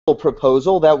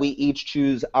proposal that we each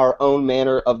choose our own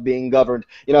manner of being governed.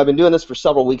 You know, I've been doing this for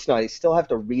several weeks now. I still have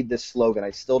to read this slogan.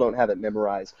 I still don't have it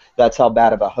memorized. That's how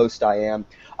bad of a host I am.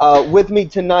 With me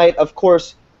tonight, of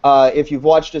course, if you've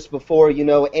watched us before, you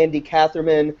know Andy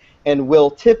Catherman and Will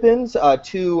Tippins,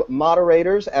 two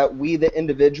moderators at We the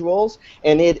Individuals.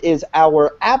 And it is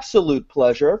our absolute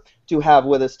pleasure to have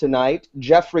with us tonight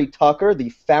Jeffrey Tucker, the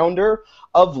founder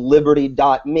of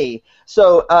Liberty.me.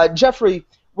 So, Jeffrey,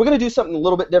 we're going to do something a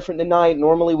little bit different tonight.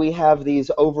 Normally we have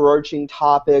these overarching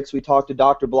topics. We talk to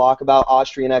Dr. Block about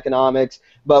Austrian economics,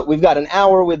 but we've got an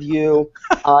hour with you,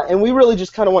 and we really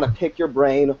just kind of want to pick your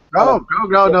brain. Go.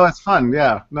 No, it's fun.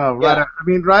 Yeah. No, right. Yeah. I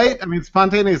mean, right? I mean,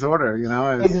 spontaneous order, you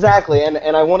know. Exactly, and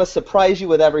I want to surprise you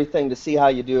with everything to see how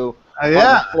you do on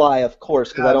the fly, of course,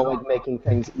 because I don't like making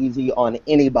things easy on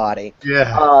anybody.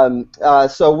 Yeah.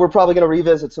 So we're probably going to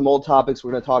revisit some old topics. We're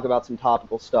going to talk about some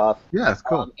topical stuff. Yeah, it's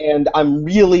cool. And I'm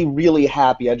really, really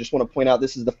happy. I just want to point out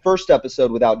this is the first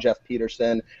episode without Jeff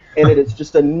Peterson, and it is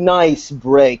just a nice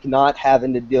break not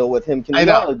having to deal with him. Can we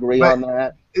all agree on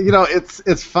that? You know,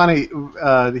 it's funny.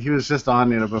 He was just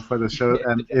on, before the show,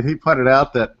 and he pointed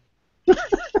out that.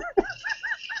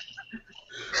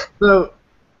 So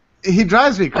he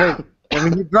drives me crazy. I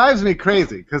mean, he drives me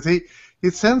crazy because he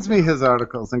sends me his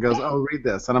articles and goes, "Oh, read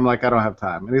this," and I'm like, "I don't have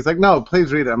time." And he's like, "No,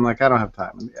 please read it." I'm like, "I don't have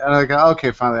time." And I go,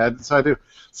 "Okay, finally." So I do.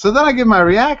 So then I give my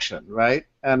reaction, right?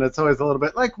 And it's always a little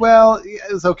bit like, "Well,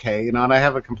 it's okay," and I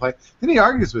have a complaint. Then he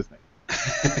argues with me,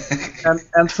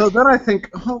 and so then I think,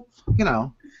 "Oh,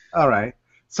 all right."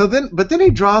 So but then he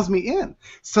draws me in.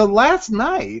 So last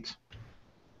night,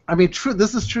 I mean,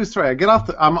 this is true story.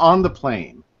 I'm on the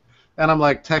plane. And I'm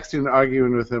like texting and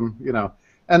arguing with him,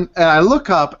 and I look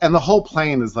up and the whole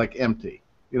plane is like empty,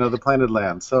 the plane had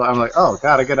landed. So I'm like, oh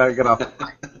God, I get off the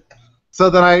plane. So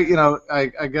then I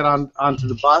get onto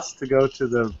the bus to go to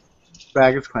the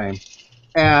baggage claim,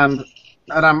 and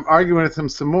I'm arguing with him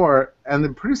some more, and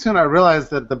then pretty soon I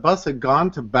realized that the bus had gone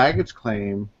to baggage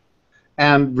claim,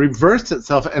 and reversed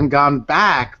itself and gone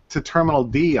back to Terminal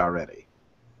D already.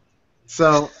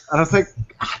 So and I was like.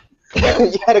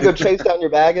 You had to go chase down your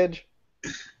baggage?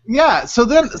 Yeah, so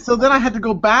then I had to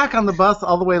go back on the bus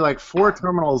all the way like 4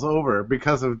 terminals over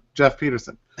because of Jeff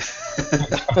Peterson.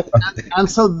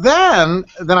 and so then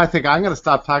I think I'm going to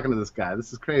stop talking to this guy.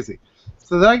 This is crazy.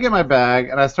 So then I get my bag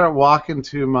and I start walking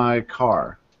to my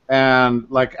car. And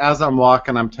like as I'm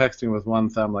walking, I'm texting with one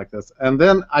thumb like this. And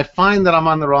then I find that I'm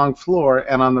on the wrong floor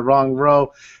and on the wrong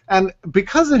row. And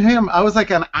because of him, I was like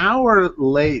an hour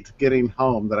late getting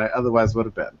home that I otherwise would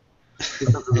have been.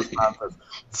 Because of this nonsense.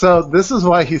 So this is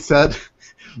why he said,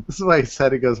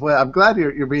 he goes, well, I'm glad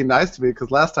you're being nice to me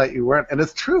because last night you weren't. And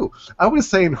it's true. I was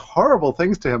saying horrible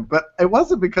things to him, but it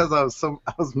wasn't because I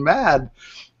was mad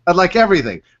at like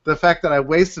everything. The fact that I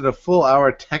wasted a full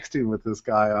hour texting with this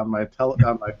guy on my phone,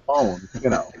 Has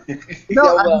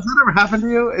that ever happened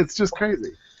to you? It's just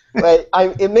crazy. Right.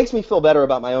 It makes me feel better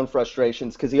about my own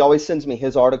frustrations because he always sends me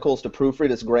his articles to proofread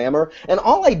his grammar, and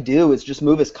all I do is just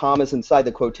move his commas inside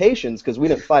the quotations because we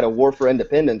didn't fight a war for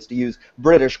independence to use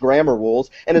British grammar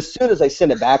rules, and as soon as I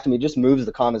send it back to me, it just moves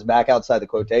the commas back outside the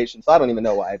quotations, so I don't even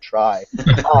know why I try.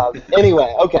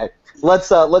 Anyway, okay,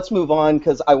 let's move on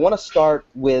because I want to start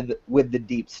with the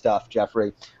deep stuff,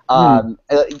 Jeffrey.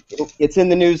 It's in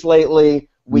the news lately.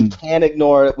 We can't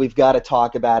ignore it. We've got to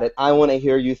talk about it. I want to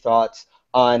hear your thoughts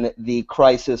on the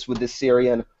crisis with the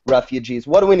Syrian refugees.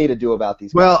 What do we need to do about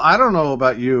these guys? Well, I don't know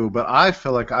about you, but I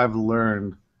feel like I've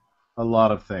learned a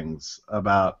lot of things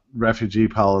about refugee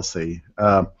policy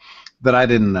that I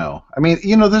didn't know. I mean,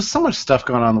 there's so much stuff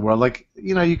going on in the world. Like,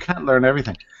 you can't learn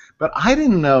everything. But I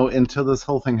didn't know until this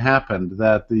whole thing happened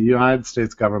that the United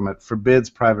States government forbids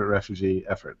private refugee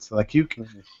efforts. Like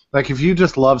like if you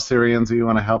just love Syrians or you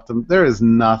want to help them, there is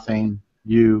nothing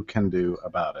you can do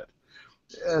about it.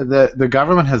 The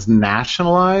government has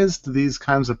nationalized these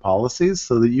kinds of policies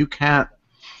so that you can't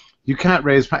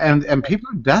raise and people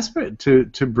are desperate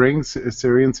to bring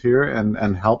Syrians here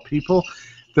and help people.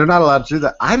 They're not allowed to do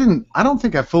that. I don't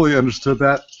think I fully understood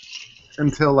that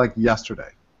until like yesterday.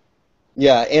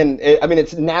 Yeah, and I mean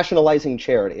it's nationalizing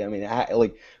charity. I mean,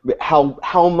 like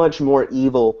how much more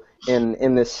evil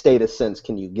in this status sense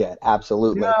can you get?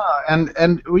 Absolutely. Yeah, and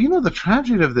the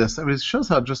tragedy of this, I mean, it shows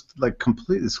how just like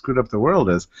completely screwed up the world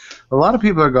is. A lot of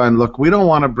people are going, look, we don't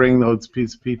want to bring those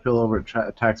people over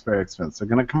at taxpayer expense. They're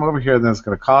going to come over here, and then it's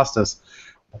going to cost us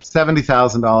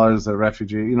 $70,000 a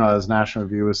refugee. As National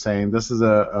Review was saying, this is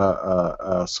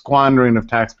a squandering of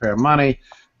taxpayer money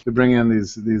to bring in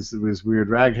these weird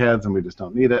ragheads, and we just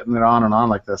don't need it, and they're on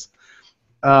like this.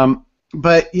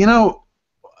 But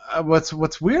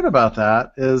what's weird about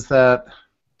that is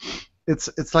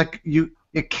it's like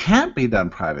it can't be done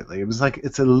privately. It was like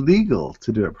it's illegal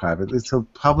to do it privately, so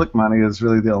public money is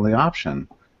really the only option.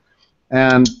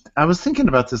 And I was thinking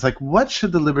about this, like, what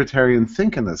should the libertarian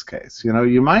think in this case? You know,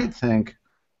 you might think,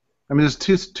 I mean, there's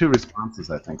two responses,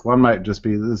 I think. One might just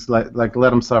be this, like let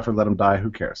them suffer, let them die, who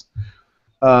cares?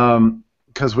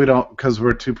 Because we're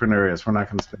too penurious. We're not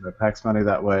going to spend our tax money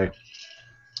that way.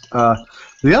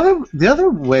 The other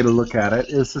way to look at it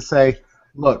is to say,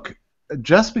 look,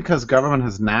 just because government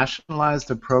has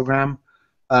nationalized a program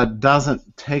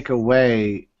doesn't take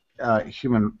away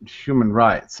human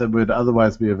rights that would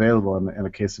otherwise be available in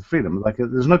a case of freedom. Like,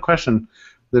 there's no question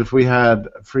that if we had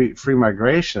free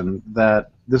migration,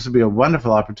 that this would be a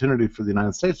wonderful opportunity for the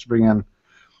United States to bring in,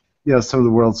 you know, some of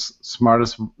the world's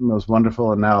smartest, most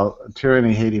wonderful, and now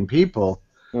tyranny-hating people.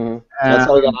 Mm-hmm. That's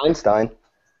how we got Einstein.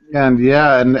 And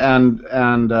yeah, and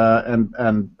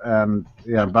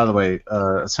yeah. By the way,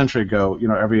 a century ago, you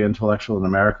know, every intellectual in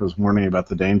America was warning about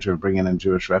the danger of bringing in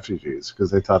Jewish refugees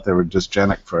because they thought they were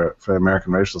dysgenic for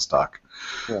American racial stock.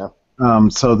 Yeah.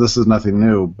 So this is nothing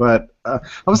new. But I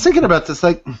was thinking about this.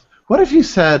 Like, what if you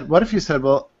said,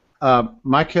 well,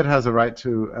 my kid has a right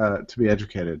to be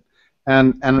educated,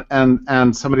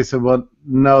 and somebody said, well,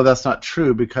 no, that's not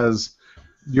true because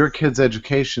your kid's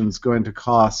education is going to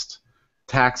cost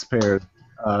taxpayers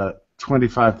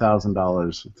 $25,000,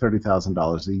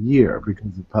 $30,000 a year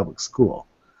because of public school.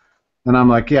 And I'm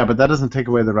like, yeah, but that doesn't take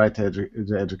away the right to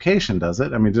education, does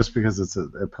it? I mean, just because it's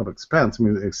a public expense, I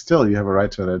mean, it's still you have a right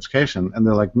to an education. And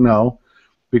they're like, no,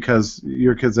 because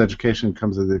your kid's education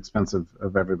comes at the expense of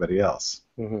everybody else.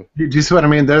 Mm-hmm. Do you see what I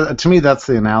mean? To me, that's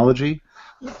the analogy.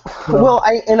 Well,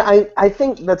 I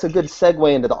think that's a good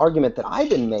segue into the argument that I've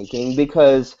been making,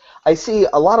 because I see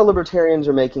a lot of libertarians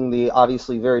are making the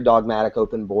obviously very dogmatic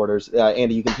open borders.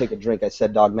 Andy, you can take a drink. I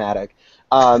said dogmatic.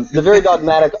 The very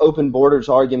dogmatic open borders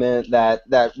argument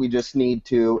that we just need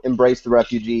to embrace the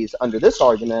refugees under this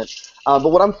argument. But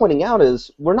what I'm pointing out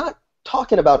is we're not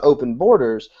talking about open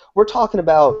borders. We're talking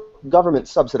about government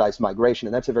subsidized migration,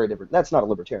 and that's a very different. That's not a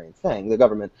libertarian thing. The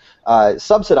government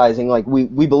subsidizing, like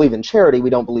we believe in charity, we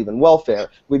don't believe in welfare.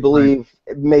 We believe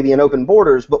maybe in open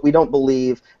borders, but we don't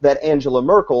believe that Angela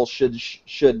Merkel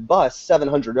should bus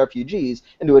 700 refugees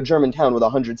into a German town with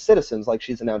 100 citizens, like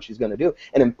she's announced she's going to do,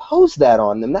 and impose that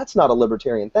on them. That's not a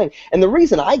libertarian thing. And the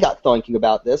reason I got thinking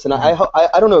about this, and I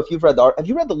don't know if you've read have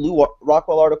you read the Lou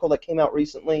Rockwell article that came out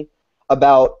recently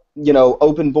about, you know,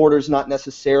 open borders not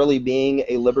necessarily being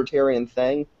a libertarian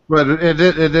thing? Well, it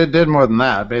did more than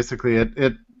that. Basically,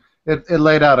 it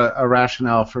laid out a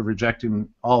rationale for rejecting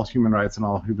all human rights and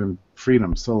all human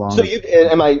freedom so long. So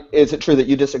is it true that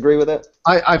you disagree with it?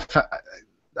 I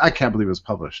can't believe it was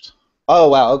published. Oh,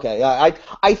 wow, okay.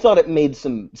 I thought it made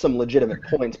some legitimate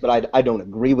points, but I don't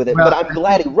agree with it. Well, but I'm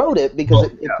glad he wrote it because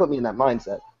it put me in that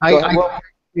mindset.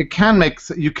 It can make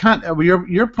you can't.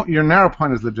 Your narrow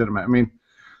point is legitimate. I mean,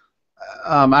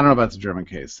 I don't know about the German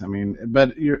case. I mean,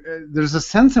 but there's a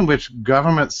sense in which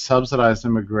government subsidized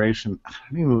immigration. I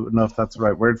don't even know if that's the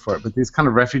right word for it. But these kind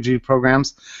of refugee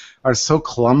programs are so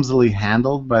clumsily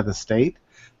handled by the state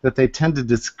that they tend to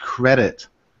discredit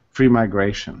free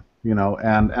migration. You know,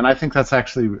 and I think that's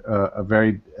actually a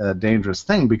very dangerous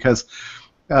thing because.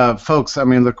 Folks, I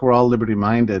mean, look, we're all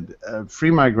liberty-minded.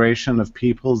 Free migration of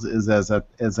peoples is at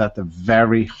the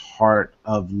very heart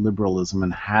of liberalism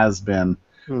and has been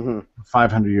for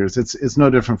 500 years. It's no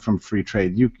different from free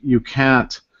trade. You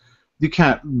can't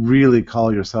really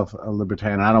call yourself a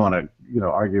libertarian. I don't want to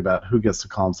argue about who gets to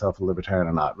call himself a libertarian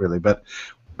or not, really, but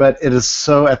it is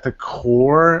so at the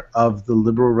core of the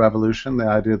liberal revolution, the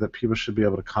idea that people should be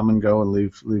able to come and go and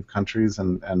leave countries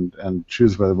and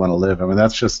choose where they want to live. I mean,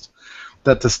 that's just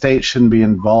that the state shouldn't be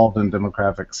involved in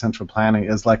demographic central planning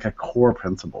is like a core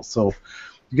principle. So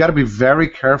you got to be very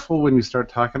careful when you start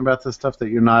talking about this stuff that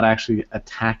you're not actually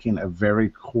attacking a very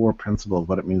core principle of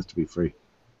what it means to be free.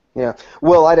 Yeah.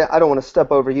 Well, I don't want to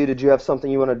step over you. Did you have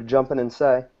something you wanted to jump in and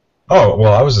say? Oh,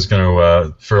 well, I was just going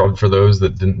to, for those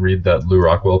that didn't read that Lou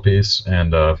Rockwell piece,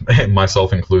 and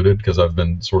myself included, because I've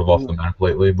been sort of off the map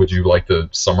lately, would you like to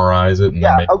summarize it? And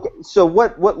yeah, okay. So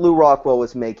what Lou Rockwell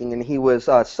was making, and he was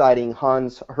citing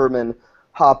Hans Hermann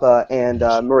Hoppe and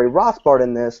Murray Rothbard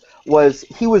in this, was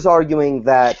he was arguing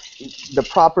that the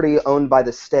property owned by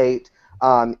the state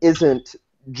isn't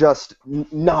just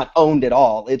not owned at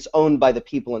all. It's owned by the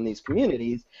people in these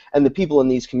communities, and the people in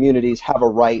these communities have a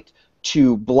right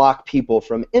to block people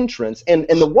from entrance. And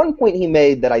the one point he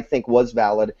made that I think was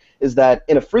valid is that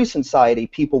in a free society,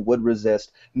 people would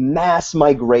resist mass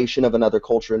migration of another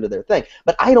culture into their thing.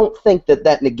 But I don't think that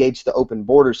that negates the open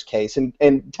borders case. And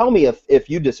tell me if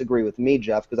you disagree with me,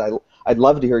 Jeff, because I'd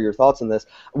love to hear your thoughts on this.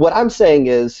 What I'm saying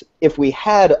is if we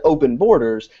had open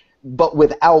borders, but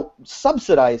without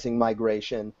subsidizing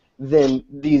migration, then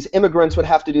these immigrants would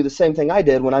have to do the same thing I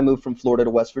did when I moved from Florida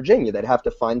to West Virginia. They'd have to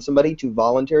find somebody to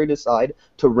voluntarily decide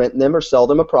to rent them or sell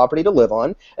them a property to live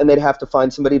on, and they'd have to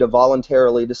find somebody to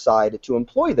voluntarily decide to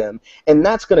employ them. And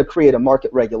that's going to create a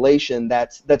market regulation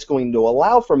that's going to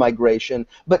allow for migration,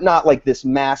 but not like this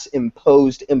mass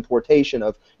imposed importation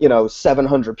of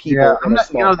 700 people Yeah, in a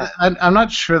small town. I'm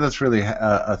not sure that's really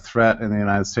a threat in the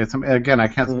United States. I mean, again, I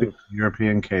can't speak to the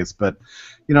European case, but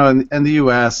in the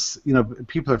U.S.,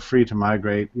 people are free to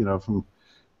migrate, from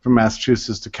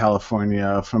Massachusetts to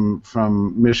California,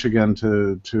 from Michigan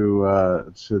to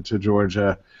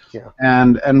Georgia, Yeah.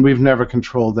 and we've never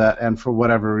controlled that. And for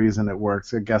whatever reason, it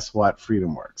works. And guess what?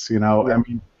 Freedom works. Yeah. I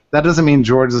mean, that doesn't mean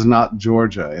Georgia's not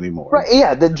Georgia anymore. Right,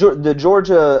 yeah, the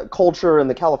Georgia culture and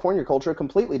the California culture are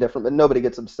completely different, but nobody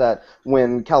gets upset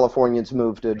when Californians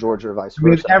move to Georgia or vice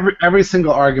versa. I mean, every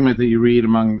single argument that you read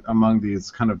among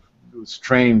these kind of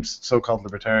strange so-called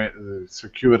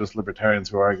circuitous libertarians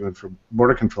who are arguing for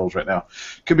border controls right now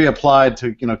could be applied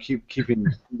to keeping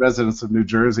residents of New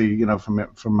Jersey from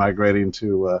migrating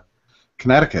to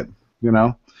Connecticut.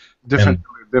 Different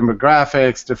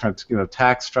demographics, different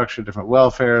tax structure, different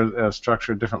welfare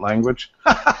structure, different language.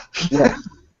 Yeah.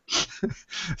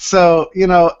 So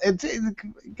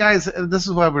guys, this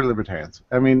is why we're libertarians.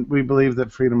 I mean, we believe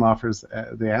that freedom offers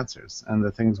the answers, and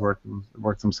that things work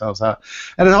themselves out.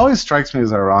 And it always strikes me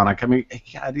as ironic. I mean,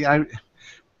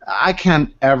 I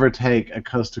can't ever take a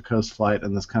coast-to-coast flight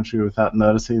in this country without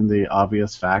noticing the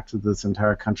obvious fact that this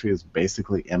entire country is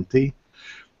basically empty.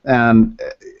 And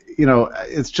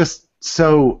it's just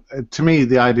so, to me,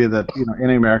 the idea that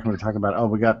any American would talk about, oh,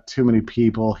 we got too many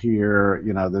people here,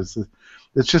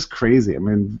 it's just crazy. I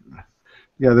mean,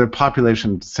 there are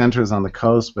population centers on the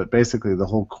coast, but basically the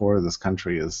whole core of this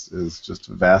country is just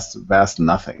vast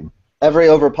nothing. Every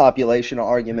overpopulation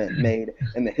argument made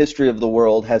in the history of the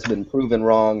world has been proven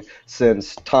wrong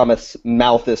since Thomas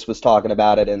Malthus was talking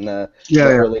about it in the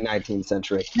early 19th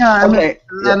century. Yeah, okay.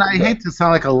 And I hate to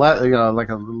sound like a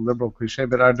liberal cliche,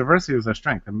 but our diversity is our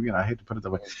strength. I mean, I hate to put it that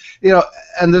way.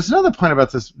 And there's another point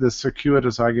about this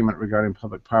circuitous argument regarding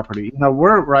public property.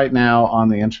 We're right now on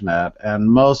the internet, and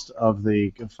most of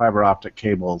the fiber optic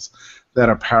cables that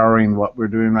are powering what we're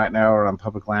doing right now are on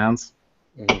public lands.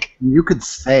 Mm-hmm. You could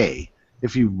say,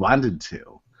 if you wanted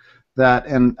to, that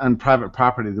on private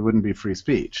property there wouldn't be free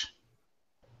speech,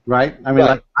 right? I mean,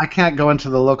 right. I can't go into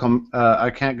the local, I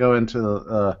can't go into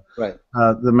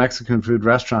the Mexican food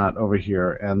restaurant over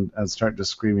here and start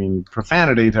just screaming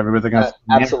profanity to everybody.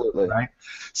 Absolutely. Right.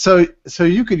 So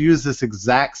you could use this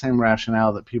exact same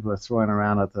rationale that people are throwing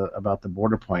around about the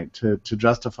border point to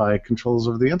justify controls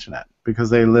over the internet, because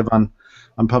they live on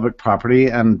public property,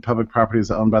 and public property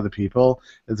is owned by the people.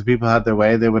 If the people had their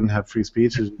way, they wouldn't have free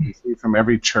speech, as you can see from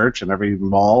every church and every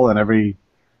mall and every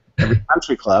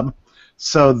country club.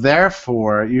 So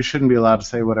therefore, you shouldn't be allowed to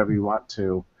say whatever you want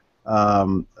to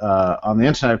on the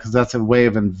internet, because that's a way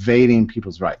of invading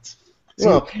people's rights.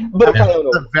 Well, but if I own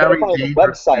a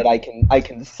website, I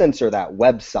can censor that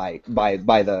website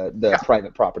by the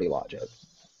private property logic.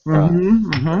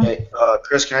 Hey,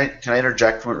 Chris, can I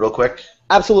interject real quick?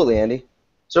 Absolutely, Andy.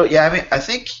 So yeah, I mean, I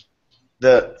think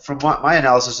from my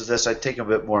analysis of this, I take a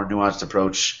bit more nuanced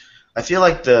approach. I feel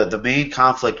like the main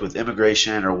conflict with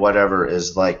immigration or whatever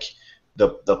is like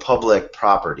the public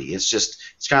property. It's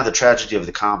kind of the tragedy of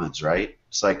the commons, right?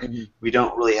 It's like we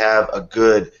don't really have a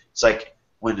good. It's like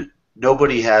when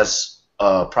nobody has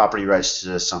property rights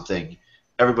to something,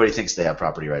 everybody thinks they have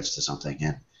property rights to something,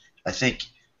 and I think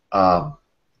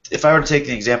if I were to take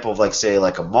the example of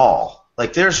like a mall.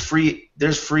 Like there's free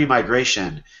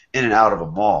migration in and out of a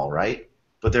mall, right?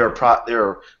 But there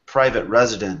are private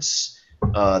residents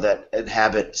that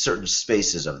inhabit certain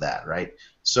spaces of that, right?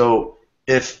 So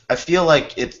if I feel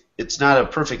like it's not a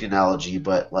perfect analogy,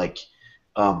 but like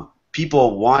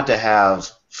people want to have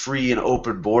free and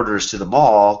open borders to the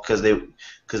mall because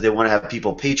they want to have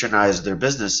people patronize their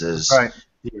businesses here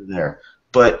and there.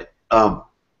 But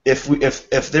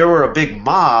if there were a big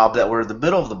mob that were in the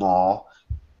middle of the mall.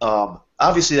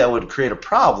 Obviously, that would create a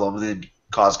problem and then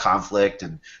cause conflict,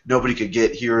 and nobody could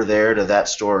get here or there to that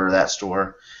store or that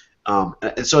store.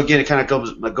 And so again, it kind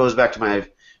of goes back to my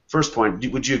first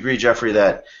point. Would you agree, Jeffrey,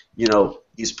 that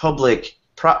these public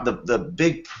the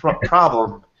big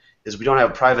problem is we don't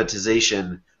have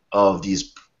privatization of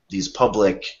these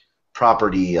public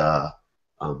property, the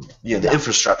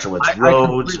infrastructure, whether it's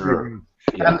roads or.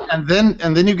 Yeah. And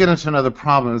then you get into another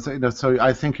problem. So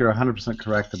I think you're 100%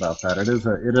 correct about that. It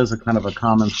is a kind of a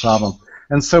common problem,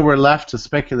 and so we're left to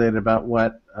speculate about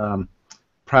what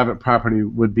private property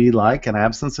would be like in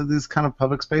absence of these kind of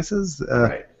public spaces.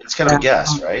 Right. It's kind of a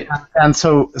guess, right? And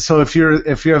so if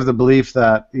you have the belief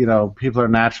that people are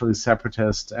naturally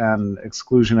separatist and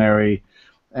exclusionary,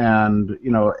 and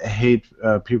hate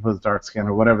people with dark skin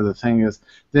or whatever the thing is,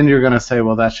 then you're going to say,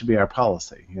 well, that should be our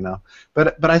policy,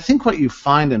 But I think what you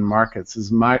find in markets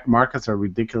is markets are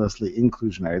ridiculously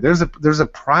inclusionary. There's a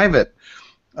private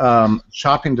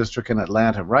shopping district in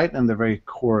Atlanta, right in the very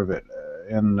core of it,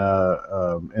 in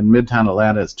Midtown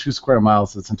Atlanta. It's 2 square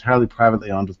miles. It's entirely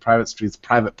privately owned with private streets,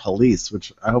 private police,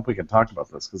 which I hope we can talk about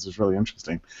this because it's really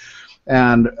interesting,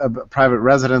 and private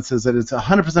residences. That it's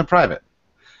 100% private.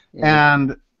 Yeah.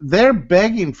 And they're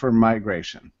begging for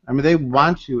migration. I mean, they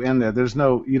want you in there. There's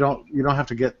no, you don't have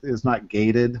to get. It's not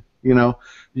gated.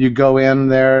 You go in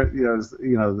there.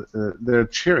 They're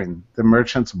cheering. The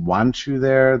merchants want you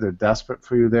there. They're desperate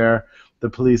for you there. The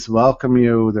police welcome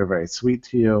you. They're very sweet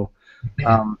to you.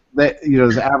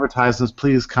 There's advertisements.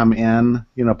 Please come in.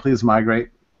 Please migrate.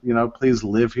 Please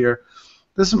live here.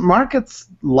 This markets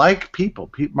like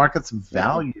people. Markets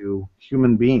value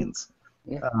human beings.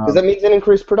 Because that means an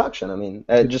increased production. I mean,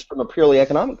 just from a purely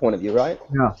economic point of view, right?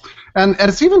 Yeah, and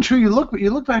it's even true. You look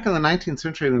back in the 19th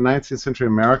century, in the 19th century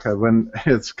America, when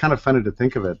it's kind of funny to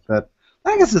think of it. But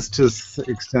I guess it's to an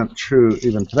extent true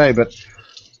even today. But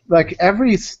like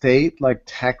every state, like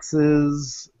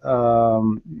Texas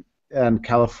and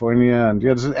California, and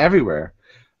just everywhere,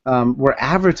 were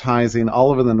advertising all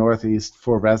over the Northeast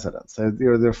for residents.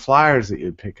 There are flyers that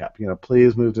you'd pick up.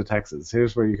 Please move to Texas.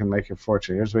 Here's where you can make your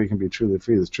fortune. Here's where you can be truly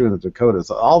free. It's true in the Dakotas,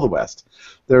 all the West.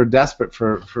 They're desperate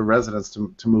for residents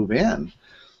to move in,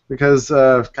 because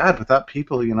God, without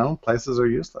people, places are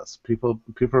useless. People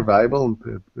are valuable,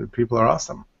 and people are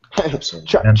awesome.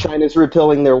 China's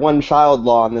repealing their one-child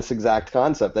law on this exact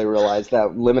concept. They realized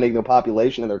that limiting the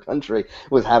population in their country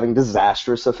was having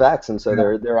disastrous effects, and so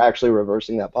they're actually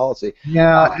reversing that policy.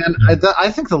 Yeah, and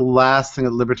I think the last thing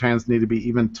that libertarians need to be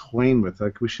even toying with,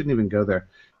 like we shouldn't even go there,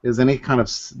 is any kind of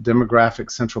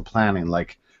demographic central planning,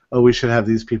 like, oh, we should have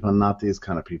these people and not these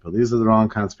kind of people. These are the wrong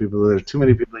kinds of people. There's too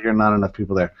many people here, not enough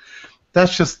people there.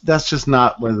 That's just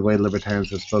not the way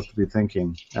libertarians are supposed to be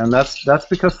thinking, and that's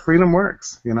because freedom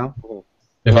works,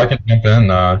 If I can jump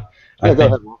in, I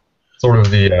think sort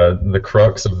of the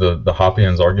crux of the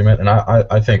Hoppians argument, and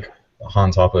I think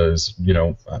Hans Hoppe is,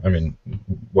 I mean,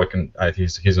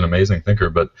 he's an amazing thinker,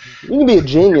 but you can be a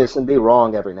genius and be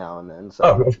wrong every now and then. So.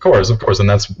 Oh, of course, and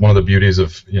that's one of the beauties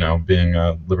of being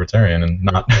a libertarian and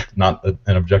not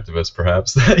an objectivist,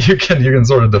 perhaps. you can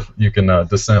sort of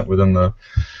dissent within the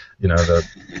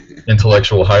the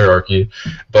intellectual hierarchy,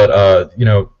 but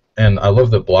and I love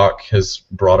that Block has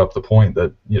brought up the point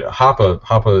that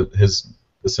Hoppe his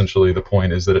essentially the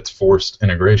point is that it's forced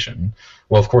integration.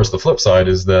 Well, of course, the flip side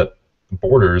is that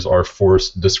borders are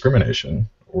forced discrimination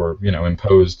or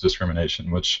imposed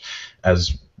discrimination, which,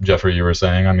 as Jeffrey you were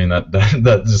saying, I mean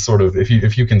that just sort of if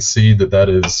you can see that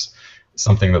is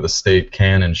something that the state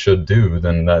can and should do,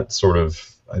 then that sort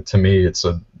of to me it's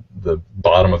the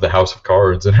bottom of the house of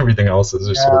cards, and everything else is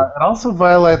just sort of... It also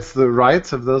violates the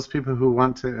rights of those people who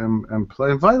want to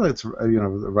employ. It violates,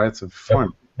 the rights of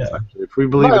foreign. Yeah. If we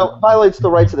believe it violates the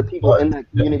rights of the people in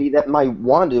that community that might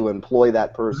want to employ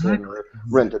that person or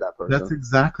rent to that person.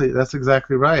 That's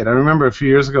exactly right. I remember a few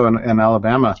years ago in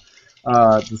Alabama,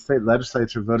 the state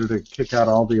legislature voted to kick out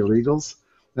all the illegals,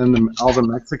 and all the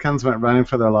Mexicans went running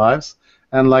for their lives.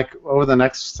 And like over the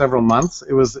next several months,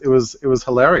 it was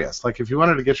hilarious. Like if you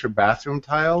wanted to get your bathroom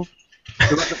tiled,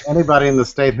 there wasn't anybody in the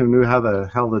state who knew how the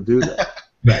hell to do that.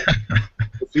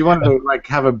 If you wanted to like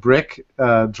have a brick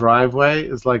driveway,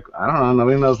 it's like I don't know,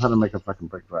 nobody knows how to make a fucking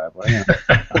brick driveway.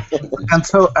 And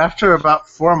so after about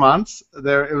 4 months,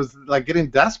 it was like getting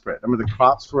desperate. I mean, the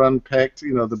crops were unpicked,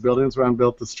 the buildings were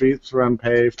unbuilt, the streets were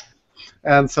unpaved,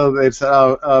 and so they said,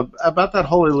 about that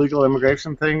whole illegal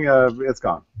immigration thing, it's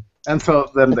gone. And so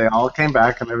then they all came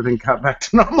back, and everything got back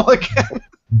to normal again.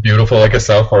 Beautiful, like a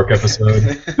South Park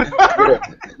episode.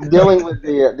 Dealing with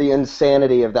the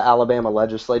insanity of the Alabama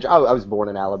legislature. I was born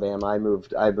in Alabama. I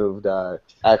moved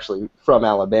actually from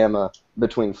Alabama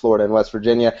between Florida and West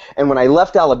Virginia. And when I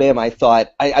left Alabama, I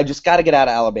thought I just got to get out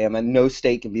of Alabama. No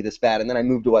state can be this bad. And then I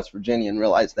moved to West Virginia and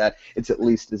realized that it's at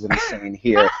least as insane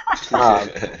here.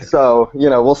 So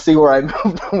we'll see where I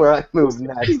move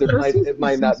next. It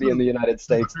might not be in the United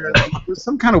States. There's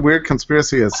some kind of weird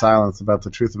conspiracy of silence about the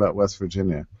truth about West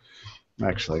Virginia.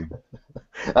 actually.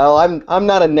 Well, I'm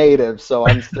not a native, so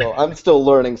I'm still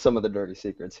learning some of the dirty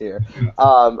secrets here.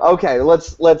 Okay,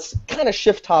 let's kind of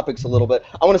shift topics a little bit.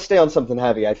 I want to stay on something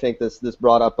heavy. I think this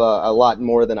brought up a lot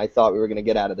more than I thought we were going to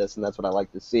get out of this, and that's what I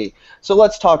like to see. So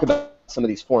let's talk about some of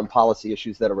these foreign policy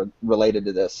issues that are related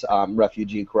to this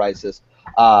refugee crisis.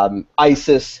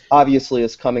 ISIS obviously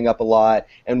is coming up a lot,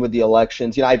 and with the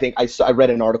elections, I think I read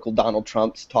an article Donald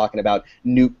Trump's talking about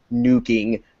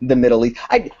nuking the Middle East.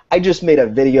 I just made a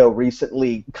video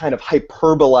recently, kind of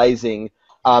hyperbolizing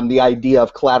the idea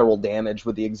of collateral damage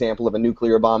with the example of a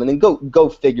nuclear bomb, and then go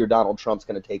figure Donald Trump's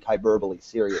going to take hyperbole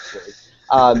seriously.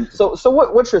 So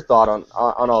what's your thought on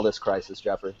all this crisis,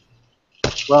 Jeffrey?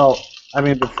 Well, I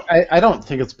mean, I don't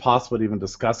think it's possible to even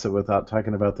discuss it without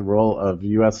talking about the role of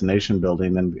U.S. nation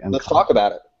building and Let's talk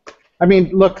about it. I mean,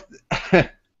 look, I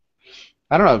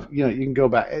don't know. You can go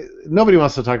back. Nobody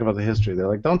wants to talk about the history. They're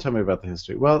like, don't tell me about the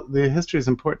history. Well, the history is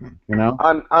important,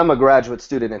 I'm a graduate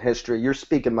student in history. You're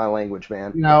speaking my language,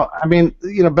 man. I mean,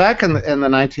 back in the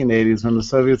 1980s when the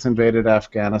Soviets invaded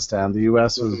Afghanistan, the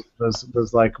U.S.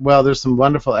 was like, well, there's some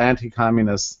wonderful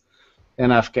anti-communists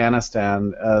in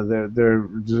Afghanistan.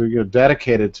 They're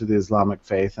dedicated to the Islamic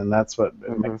faith, and that's what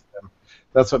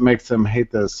makes them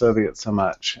hate the Soviets so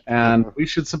much. And we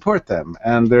should support them.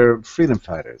 And they're freedom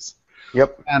fighters.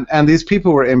 Yep. And these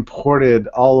people were imported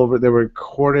all over. They were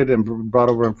courted and brought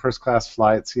over in first-class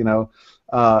flights,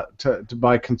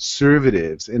 by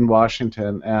conservatives in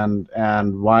Washington,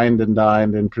 and wined and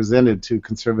dined and presented to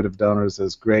conservative donors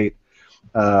as great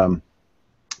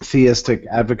theistic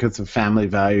advocates of family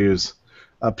values,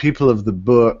 people of the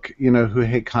book, who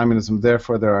hate communism.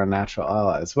 Therefore, they're our natural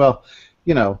allies. Well,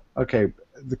 okay,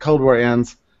 the Cold War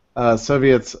ends.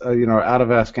 Soviets, are out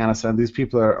of Afghanistan. These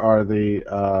people are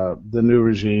the new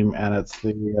regime, and it's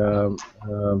the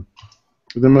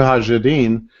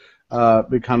Mujahideen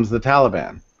becomes the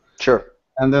Taliban. Sure.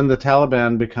 And then the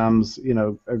Taliban becomes,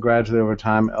 gradually over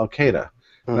time, Al Qaeda.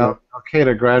 Now, Al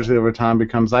Qaeda gradually over time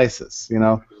becomes ISIS.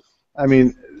 I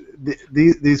mean,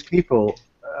 these people.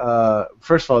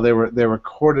 First of all, they were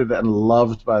courted and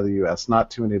loved by the U.S.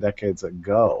 not too many decades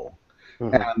ago.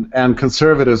 And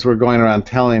conservatives were going around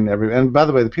telling and by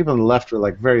the way, the people on the left were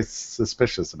like very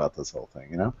suspicious about this whole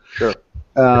thing, Sure.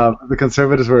 The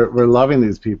conservatives were loving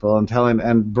these people and telling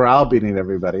and browbeating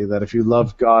everybody that if you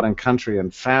love God and country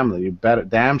and family, you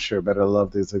damn sure better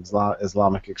love these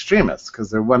Islamic extremists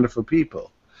because they're wonderful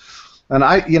people. And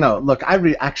I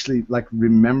actually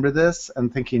remember this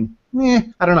and thinking,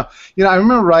 I don't know. I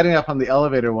remember riding up on the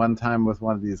elevator one time with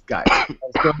one of these guys. I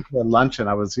was going to a luncheon.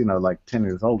 I was, 10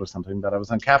 years old or something, but I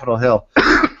was on Capitol Hill.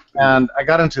 And I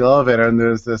got into the elevator, and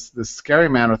there's this scary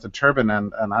man with a turban,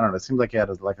 and I don't know, it seemed like he had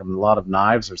a lot of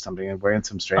knives or something, and wearing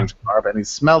some strange garb, and he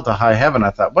smelled to high heaven. I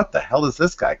thought, what the hell does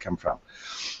this guy come from?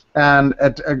 And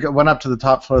I went up to the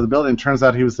top floor of the building. Turns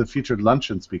out he was the featured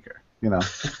luncheon speaker.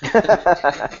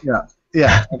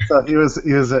 Yeah. So he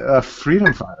was a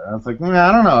freedom fighter. I was like,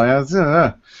 I don't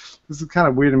know. This is kind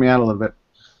of weirding me out a little bit.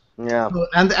 Yeah.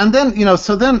 And then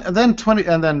so then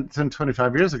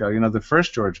 25 years ago, the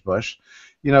first George Bush,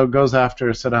 goes after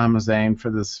Saddam Hussein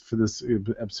for this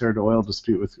absurd oil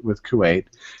dispute with Kuwait,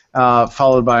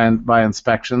 followed by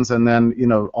inspections, and then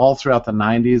all throughout the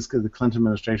 90s, the Clinton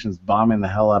administration is bombing the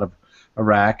hell out of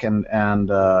Iraq and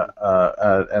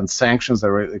sanctions that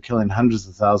were killing hundreds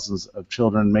of thousands of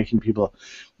children, making people,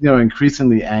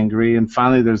 increasingly angry. And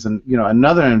finally, there's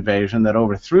another invasion that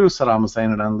overthrew Saddam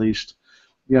Hussein and unleashed,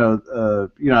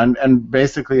 and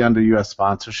basically under U.S.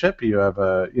 sponsorship, you have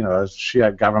a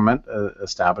Shiite government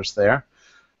established there,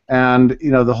 and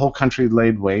the whole country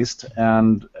laid waste,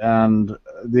 and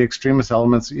the extremist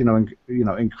elements,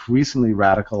 increasingly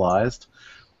radicalized.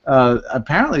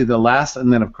 Apparently the last,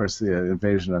 and then of course the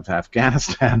invasion of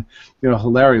Afghanistan,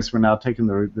 hilarious. We're now taking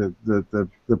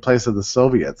the place of the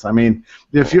Soviets. I mean,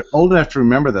 if you're old enough to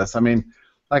remember this, I mean,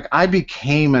 I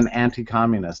became an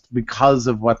anti-communist because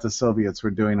of what the Soviets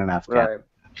were doing in Afghanistan.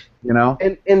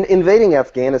 Right. And invading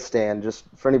Afghanistan, just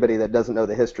for anybody that doesn't know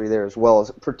the history there as well, is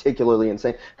particularly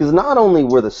insane. Because not only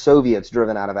were the Soviets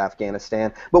driven out of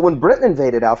Afghanistan, but when Britain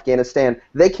invaded Afghanistan,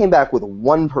 they came back with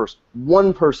one person.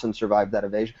 One person survived that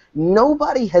invasion.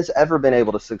 Nobody has ever been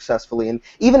able to successfully, and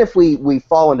even if we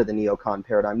fall into the neocon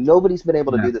paradigm, nobody's been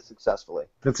able to do this successfully.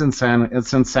 It's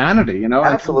insanity,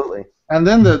 Absolutely. And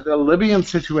then the Libyan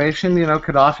situation,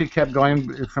 Gaddafi kept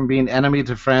going from being enemy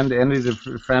to friend, and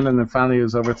then finally he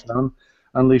was overthrown,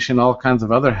 unleashing all kinds of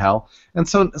other hell. And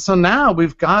so now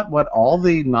we've got what all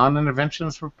the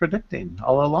non-interventionists were predicting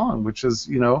all along, which is,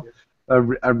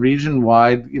 a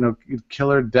region-wide,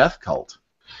 killer death cult.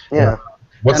 Yeah.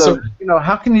 What's So, so You know,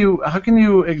 how can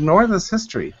you ignore this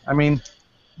history? I mean,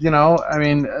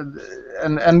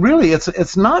 and really,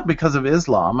 it's not because of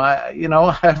Islam. I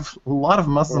have a lot of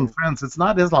Muslim friends. It's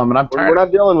not Islam, and I'm we're tired.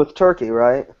 not dealing with Turkey,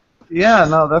 right? Yeah,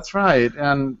 no, that's right.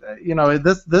 And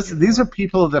these are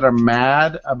people that are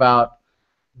mad about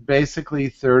basically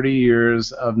 30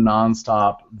 years of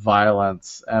nonstop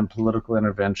violence and political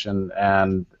intervention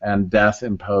and death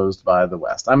imposed by the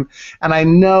West. And I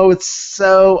know it's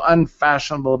so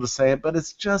unfashionable to say it, but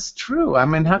it's just true. I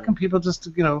mean, how can people just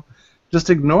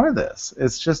ignore this?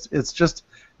 It's just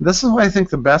this is why I think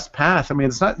the best path. I mean,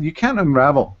 it's not, you can't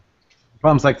unravel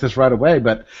problems like this right away,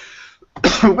 but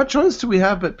what choice do we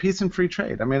have but peace and free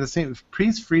trade? I mean, it seems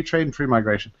peace, free trade, and free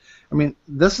migration. I mean,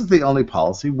 this is the only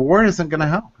policy. War isn't going to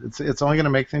help. It's only going to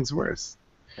make things worse.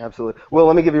 Absolutely. Well,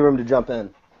 let me give you room to jump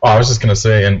in. Oh, I was just going to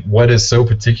say, and what is so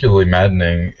particularly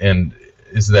maddening and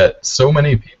is that so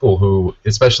many people who,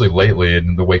 especially lately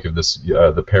in the wake of this,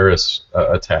 the Paris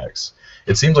attacks,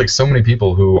 it seems like so many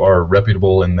people who are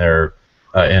reputable in their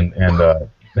and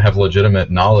have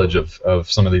legitimate knowledge of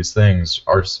some of these things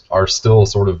are still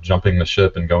sort of jumping the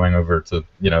ship and going over to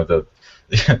the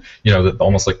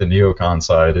almost like the neocon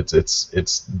side.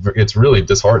 It's really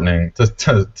disheartening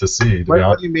to see.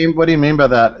 What do you mean? What do you mean by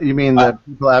that? You mean that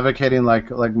people advocating like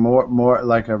more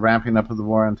like a ramping up of the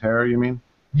war on terror? You mean?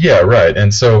 Yeah, right.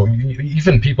 And so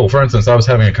even people, for instance, I was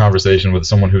having a conversation with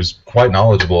someone who's quite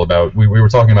knowledgeable about. We were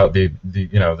talking about the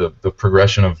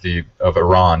progression of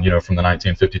Iran, from the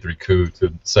 1953 coup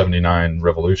to 79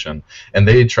 revolution, and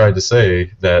they tried to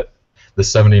say that the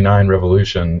 79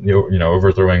 revolution,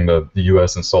 overthrowing the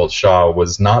U.S. installed Shah,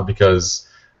 was not because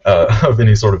of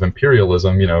any sort of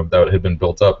imperialism, that had been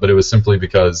built up, but it was simply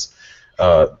because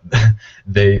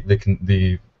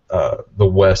the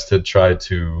West had tried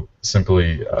to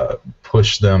simply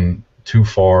push them too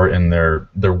far in their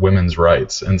women's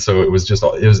rights, and so it was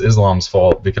Islam's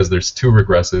fault because they're too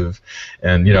regressive,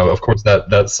 and of course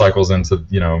that cycles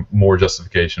into more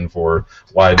justification for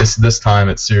why this time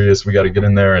it's serious, we got to get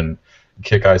in there and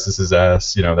kick ISIS's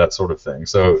ass, that sort of thing.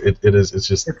 So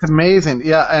it's amazing.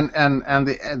 Yeah, and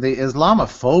the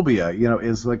Islamophobia,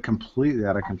 is like completely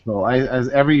out of control. As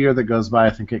every year that goes by, I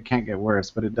think it can't get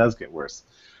worse, but it does get worse.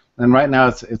 And right now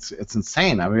it's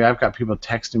insane. I mean, I've got people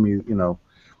texting me,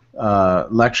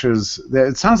 lectures.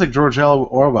 It sounds like George L.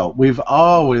 Orwell. We've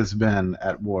always been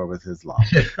at war with Islam.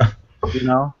 Yeah.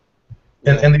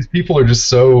 And these people are just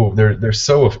so they're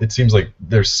so, it seems like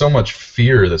there's so much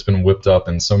fear that's been whipped up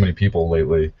in so many people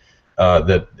lately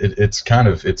that it's kind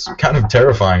of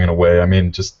terrifying in a way. I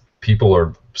mean, just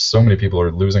so many people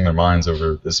are losing their minds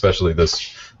over, especially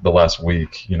the last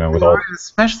week, with all,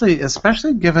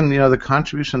 especially given the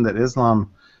contribution that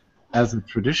Islam as a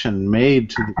tradition made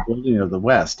to the building of the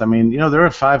West. I mean, there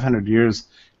were 500 years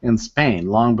in Spain,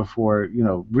 long before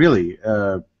really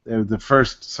the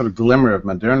first sort of glimmer of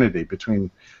modernity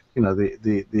between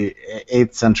the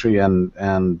 8th century and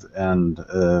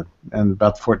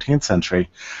about the 14th century,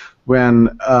 when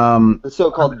the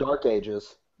so-called Dark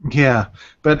Ages. Yeah,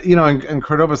 but in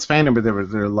Cordoba, Spain, there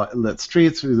were lit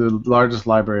streets, the largest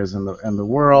libraries in the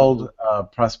world.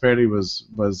 Prosperity was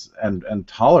and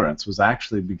tolerance was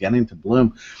actually beginning to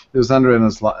bloom. It was under an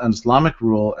Islamic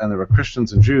rule, and there were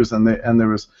Christians and Jews, and there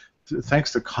was,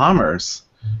 thanks to commerce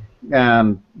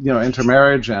and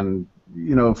intermarriage and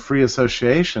free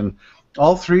association,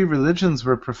 all three religions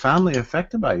were profoundly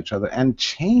affected by each other and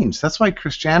changed. That's why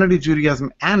Christianity,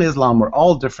 Judaism, and Islam were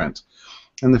all different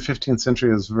in the 15th century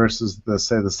versus the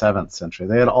 7th century.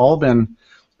 They had all been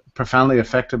profoundly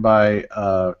affected by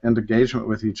engagement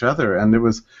with each other, and it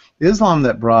was Islam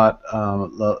that brought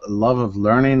love of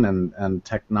learning and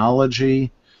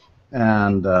technology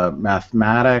and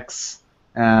mathematics,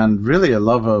 and really a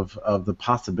love of the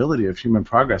possibility of human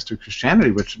progress to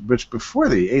Christianity, which before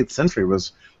the 8th century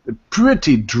was a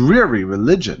pretty dreary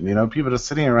religion. People just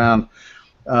sitting around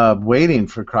waiting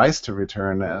for Christ to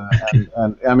return,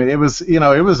 and I mean, it was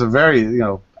a very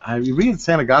you read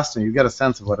St. Augustine, you get a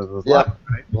sense of what it was like,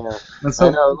 right? Yeah. And so,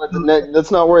 I know.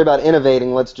 Let's not worry about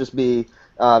innovating. Let's just be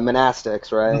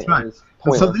monastics, right? That's right.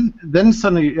 And so then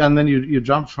suddenly, and then you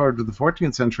jump forward to the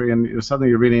 14th century, and suddenly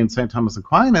you're reading St. Thomas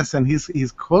Aquinas, and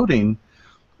he's quoting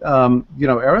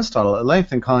Aristotle at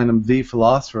length and calling him the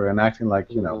philosopher, and acting like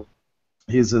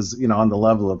he's as on the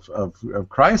level of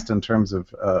Christ in terms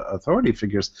of authority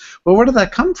figures. Well, where did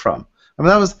that come from? I mean,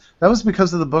 that was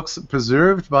because of the books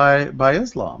preserved by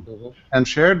Islam and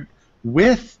shared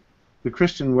with the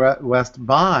Christian West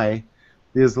by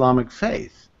the Islamic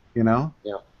faith. Yeah.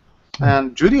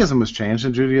 And Judaism was changed,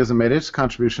 and Judaism made its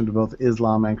contribution to both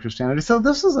Islam and Christianity. So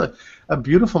this is a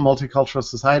beautiful multicultural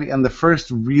society, and the first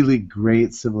really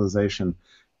great civilization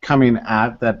coming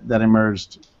at that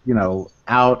emerged,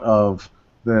 out of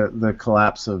the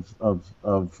collapse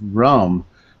of Rome.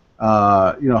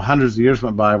 Hundreds of years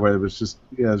went by where it was just,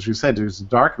 as you said, there was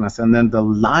darkness, and then the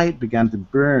light began to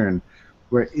burn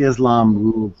where Islam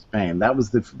ruled Spain. That was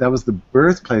the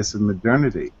birthplace of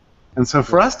modernity. And so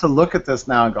for us to look at this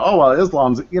now and go, oh, well,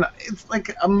 Islam's, it's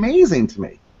like amazing to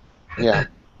me. Yeah,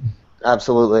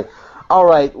 absolutely. All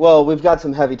right, well, we've got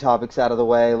some heavy topics out of the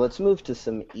way. Let's move to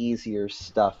some easier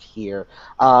stuff here.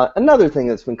 Another thing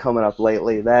that's been coming up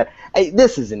lately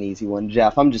this is an easy one,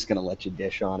 Jeff. I'm just going to let you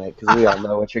dish on it because we all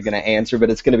know what you're going to answer, but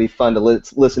it's going to be fun to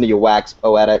listen to you wax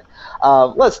poetic.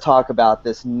 Let's talk about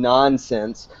this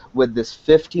nonsense with this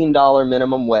 $15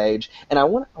 minimum wage. And I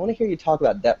want to hear you talk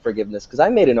about debt forgiveness because I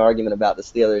made an argument about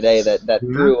this the other day that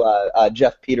threw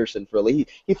Jeff Peterson for a lead.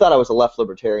 He thought I was a left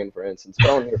libertarian, for instance, but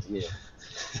I want to hear from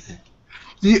you.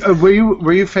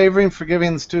 Were you favoring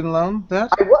forgiving the student loan debt?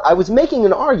 I was making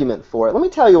an argument for it. Let me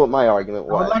tell you what my argument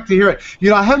was. I would like to hear it.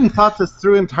 I hadn't thought this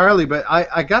through entirely, but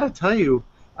I got to tell you,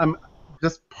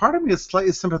 just part of me is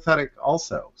slightly sympathetic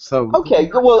also. So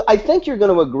okay, well, I think you're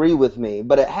going to agree with me,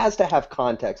 but it has to have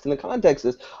context. And the context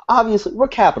is, obviously, we're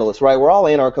capitalists, right? We're all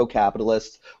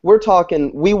anarcho-capitalists. We're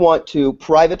talking, we want to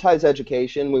privatize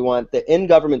education. We want to end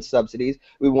government subsidies.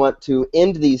 We want to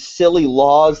end these silly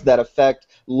laws that affect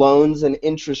loans and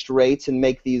interest rates and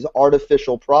make these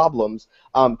artificial problems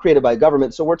created by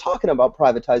government. So we're talking about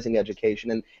privatizing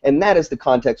education, and that is the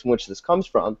context in which this comes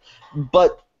from.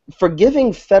 But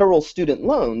forgiving federal student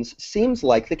loans seems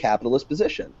like the capitalist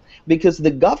position because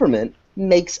the government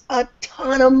makes a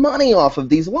ton of money off of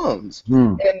these loans.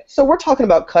 And so we're talking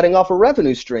about cutting off a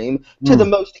revenue stream to the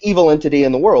most evil entity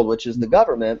in the world, which is the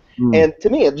government. And to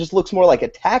me, it just looks more like a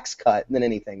tax cut than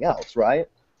anything else, right?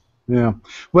 Yeah.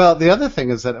 Well, the other thing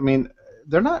is that,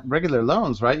 they're not regular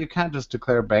loans, right? You can't just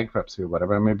declare bankruptcy or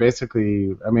whatever.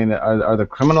 Basically, are the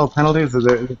criminal penalties?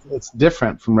 It's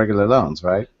different from regular loans,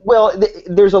 right? Well,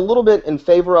 there's a little bit in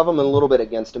favor of them and a little bit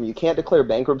against them. You can't declare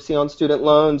bankruptcy on student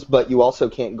loans, but you also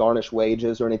can't garnish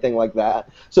wages or anything like that.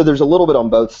 So there's a little bit on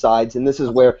both sides, and this is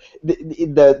where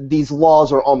these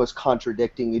laws are almost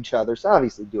contradicting each other. So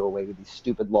obviously do away with these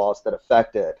stupid laws that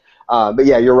affect it. But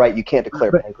yeah, you're right. You can't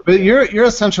declare bankruptcy. But your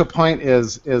essential point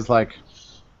is like,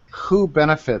 who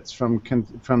benefits from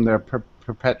their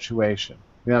perpetuation?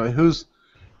 Who's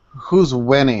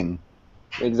winning?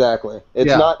 Exactly.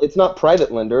 It's not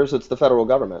private lenders. It's the federal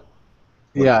government.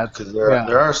 Yeah, because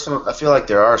there are some. I feel like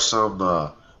there are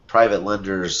some private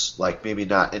lenders, like maybe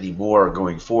not anymore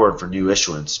going forward for new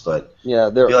issuance, but yeah,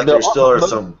 I feel like there still are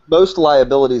some. Most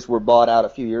liabilities were bought out a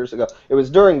few years ago. It was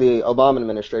during the Obama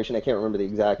administration. I can't remember the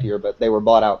exact year, but they were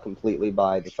bought out completely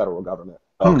by the federal government.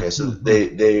 Okay, so they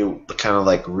kind of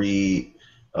like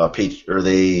just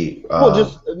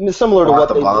similar to what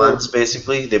the they bonds did.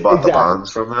 Basically they bought the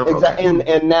bonds from them. Exactly,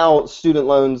 okay. and now student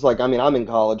loans, like I'm in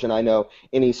college and I know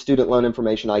any student loan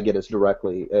information I get is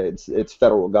directly it's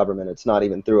federal government. It's not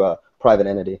even through a private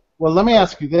entity. Well, let me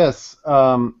ask you this,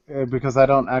 because I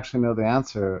don't actually know the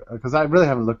answer, because I really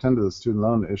haven't looked into the student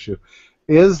loan issue.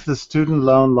 Is the student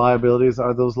loan liabilities,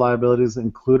 are those liabilities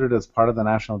included as part of the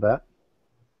national debt?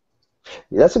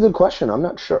 That's a good question. I'm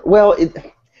not sure. Well,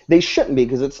 they shouldn't be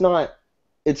because it's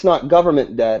not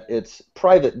government debt. It's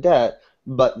private debt,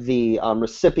 but the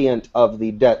recipient of the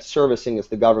debt servicing is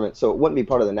the government, so it wouldn't be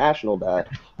part of the national debt.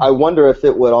 I wonder if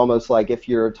it would almost like if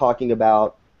you're talking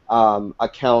about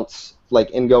accounts like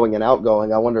ingoing and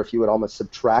outgoing, I wonder if you would almost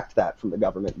subtract that from the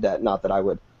government debt. Not that I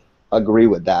would agree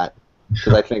with that,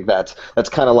 because I think that's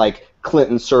kind of like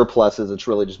Clinton surpluses. It's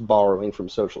really just borrowing from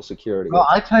Social Security. Well,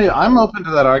 I tell you, I'm open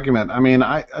to that argument.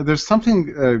 There's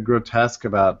something grotesque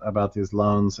about these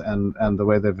loans and the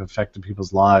way they've affected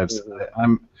people's lives.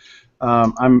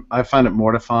 I find it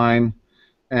mortifying,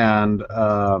 and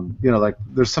like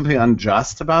there's something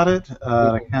unjust about it.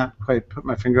 I can't quite put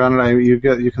my finger on it. You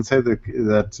can say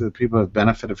that people have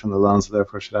benefited from the loans,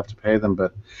 therefore should have to pay them,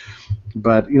 but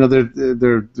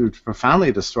they're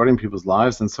profoundly distorting people's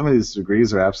lives, and some of these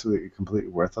degrees are absolutely completely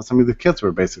worthless. The kids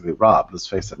were basically robbed. Let's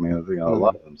face it. A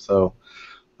lot of them. So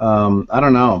I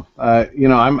don't know.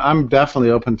 I'm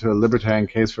definitely open to a libertarian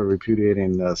case for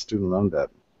repudiating student loan debt.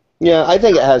 Yeah, I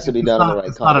think it has to be done in the right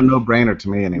context. It's not a no-brainer to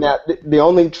me anymore. Now, the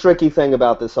only tricky thing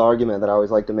about this argument that I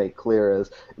always like to make clear is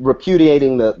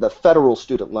repudiating the federal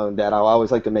student loan debt. I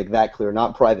always like to make that clear,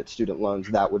 not private student loans.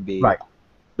 That would be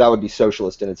that would be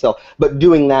socialist in itself. But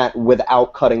doing that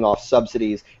without cutting off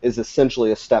subsidies is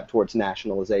essentially a step towards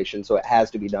nationalization. So it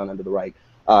has to be done under the right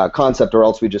concept, or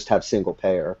else we just have single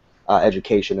payer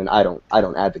education, and I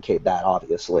don't advocate that,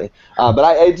 obviously.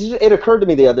 But it occurred to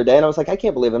me the other day, and I was like, I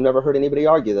can't believe I've never heard anybody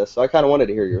argue this. So I kind of wanted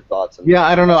to hear your thoughts. Yeah,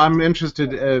 I don't know. I'm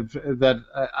interested that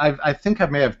I think I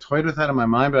may have toyed with that in my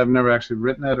mind, but I've never actually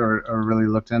written it or really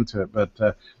looked into it. But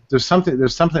there's something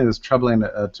that's troubling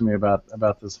to me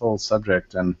about this whole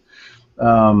subject. And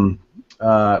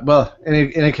well,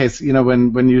 in any case, you know,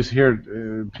 when you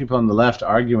hear people on the left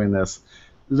arguing this,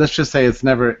 let's just say it's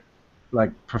never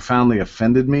like profoundly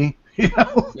offended me. You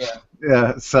know? Yeah.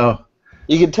 Yeah. So.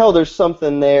 You can tell there's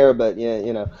something there, but yeah,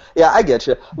 you know, yeah, I get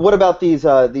you. What about these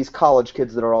college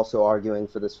kids that are also arguing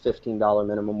for this $15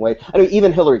 minimum wage? I mean,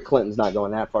 even Hillary Clinton's not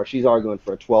going that far. She's arguing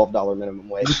for a $12 minimum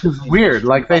wage. Which is weird.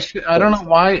 Like they should. I don't know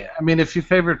why. I mean, if you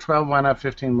favor 12, why not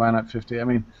 15? Why not 50? I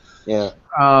mean, yeah.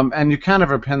 And you can't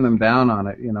ever pin them down on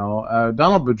it. You know,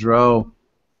 Donald Boudreaux,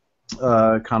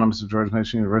 economist at George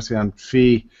Mason University, on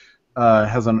fee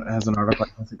has an article.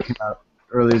 I think it came out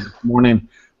early this morning.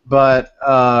 But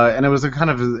and it was a kind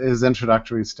of his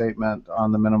introductory statement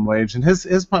on the minimum wage, and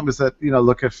his point was that, you know,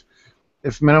 look,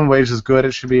 if minimum wage is good,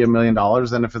 it should be $1 million,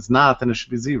 and if it's not, then it should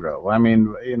be zero. I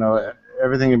mean, you know,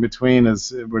 everything in between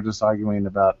is we're just arguing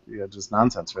about, you know, just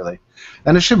nonsense, really,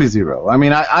 and it should be zero. I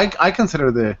mean, I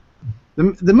consider the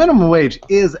minimum wage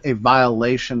is a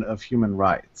violation of human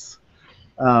rights.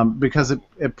 Because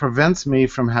it prevents me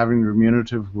from having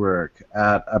remunerative work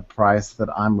at a price that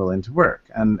I'm willing to work.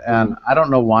 And I don't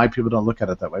know why people don't look at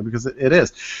it that way, because it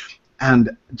is.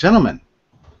 And, gentlemen,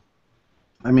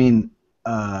 I mean,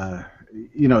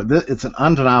 you know, it's an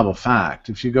undeniable fact.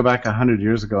 If you go back 100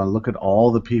 years ago and look at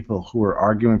all the people who were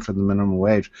arguing for the minimum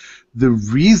wage, the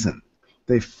reason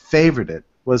they favored it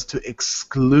was to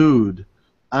exclude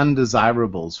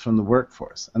undesirables from the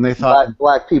workforce. And they thought...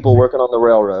 Black people working on the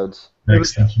railroads. An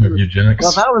extension of eugenics.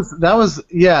 Well, that was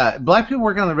yeah. Black people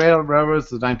working on the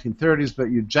railroads in the 1930s, but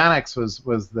eugenics was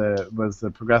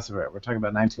the progressive era. We're talking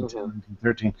about 1910,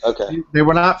 1913. Okay. They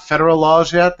were not federal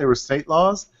laws yet; they were state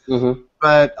laws. Mm-hmm.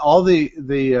 But all the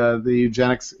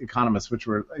eugenics economists, which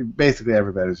were basically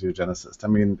everybody's eugenicist. I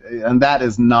mean, and that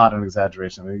is not an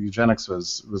exaggeration. I mean, eugenics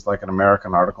was like an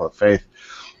American article of faith.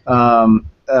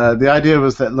 The idea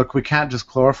was that, look, we can't just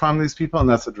chloroform these people, and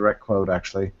that's a direct quote,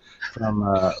 actually, from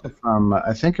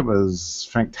I think it was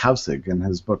Frank Taussig in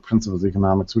his book Principles of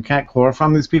Economics. We can't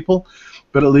chloroform these people,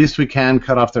 but at least we can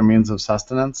cut off their means of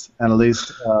sustenance, and at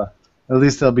least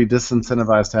they'll be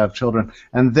disincentivized to have children,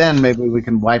 and then maybe we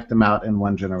can wipe them out in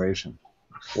one generation.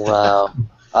 Wow.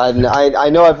 I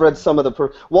know I've read some of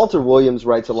the... Walter Williams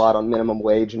writes a lot on minimum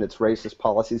wage and its racist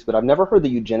policies, but I've never heard the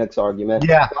eugenics argument.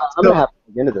 Yeah. I'm going to have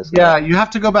to get into this. Yeah, you have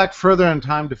to go back further in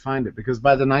time to find it, because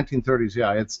by the 1930s,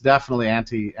 yeah, it's definitely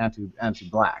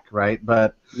anti-black, right?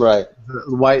 But right.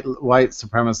 White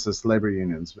supremacist labor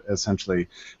unions, essentially.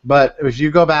 But if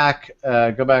you go back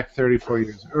 34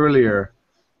 years earlier,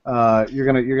 you're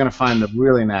gonna find the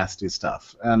really nasty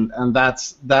stuff, and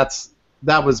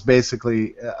that was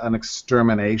basically an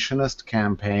exterminationist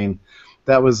campaign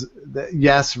that was,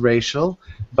 yes, racial,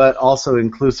 but also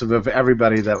inclusive of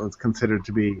everybody that was considered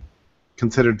to be,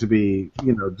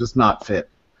 you know, just not fit.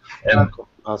 And at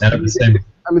the same,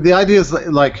 I mean, the idea is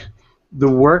like the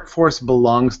workforce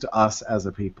belongs to us as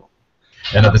a people.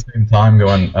 And at the same time,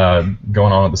 going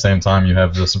on at the same time, you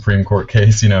have the Supreme Court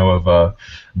case, you know, of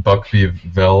Buck v.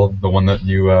 Vell, the one that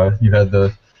you had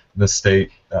the state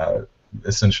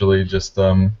essentially just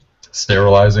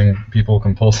sterilizing people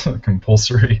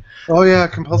compulsory. Oh yeah,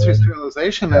 compulsory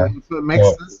sterilization, and so it makes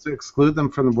sense to exclude them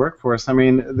from the workforce. I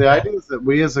mean, the idea is that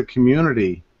we as a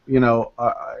community, you know,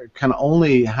 can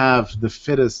only have the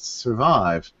fittest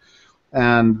survive,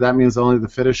 and that means only the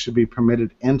fittest should be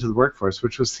permitted into the workforce,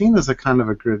 which was seen as a kind of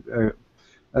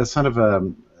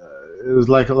it was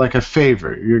like a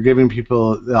favor. You're giving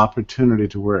people the opportunity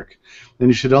to work, and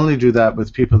you should only do that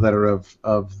with people that are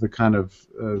of the kind of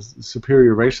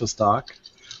superior racial stock,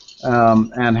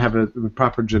 and have the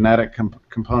proper genetic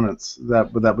components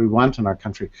that we want in our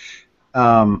country.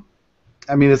 I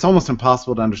mean, it's almost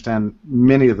impossible to understand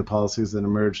many of the policies that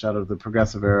emerged out of the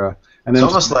progressive era. And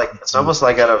it's almost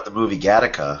like out of the movie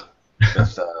Gattaca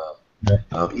with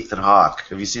Ethan Hawke.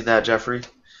 Have you seen that, Jeffrey?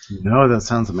 No, that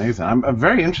sounds amazing. I'm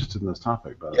very interested in this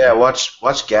topic, by the way. Yeah, watch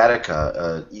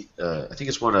Gattaca. I think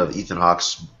it's one of Ethan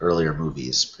Hawke's earlier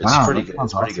movies. It's pretty good.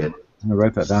 It's pretty good. I'm gonna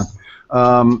write that down.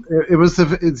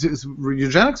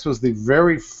 Eugenics was the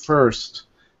very first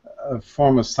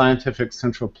form of scientific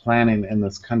central planning in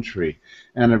this country,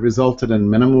 and it resulted in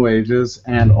minimum wages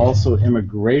and also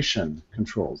immigration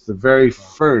controls. The very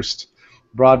first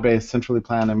broad-based centrally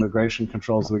planned immigration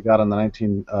controls we got in the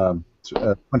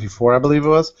 1924, I believe it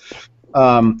was.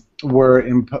 were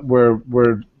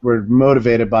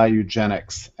motivated by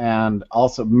eugenics and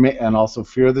also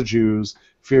fear of the Jews,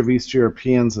 fear of East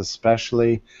Europeans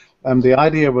especially. The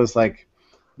idea was like,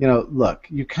 look,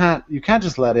 you can't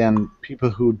just let in people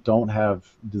who don't have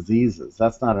diseases.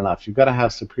 That's not enough. You've got to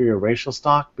have superior racial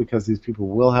stock because these people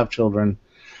will have children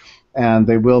and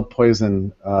they will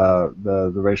poison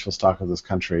the racial stock of this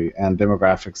country, and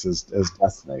demographics is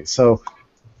destiny. So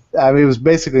I mean, it was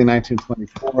basically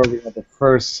 1924. We had the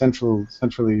first central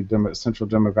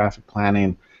demographic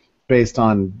planning based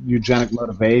on eugenic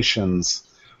motivations,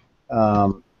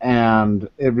 and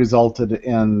it resulted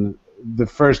in the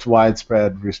first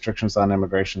widespread restrictions on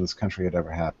immigration this country had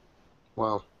ever had.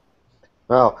 Wow.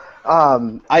 Wow.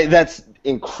 That's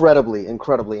incredibly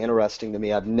interesting to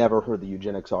me. I've never heard the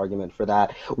eugenics argument for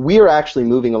that. We are actually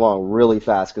moving along really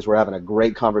fast because we're having a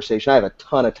great conversation. I have a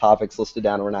ton of topics listed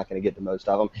down, and we're not going to get to most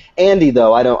of them. Andy,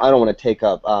 though, I don't want to take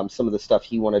up some of the stuff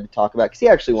he wanted to talk about because he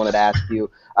actually wanted to ask you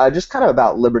just kind of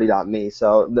about Liberty.me.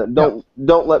 So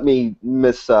don't let me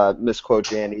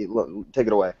misquote you, Andy. Take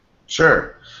it away.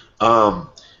 Sure.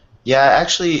 Yeah,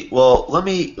 actually, well, let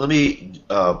me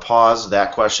pause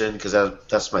that question because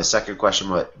that's my second question.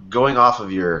 But going off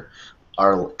of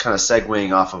our kind of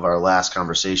segueing off of our last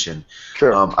conversation,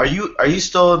 sure. Are you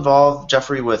still involved,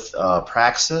 Jeffrey, with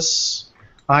Praxis?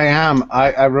 I am.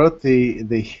 I wrote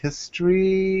the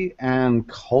history and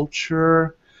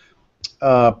culture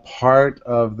part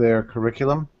of their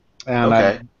curriculum, and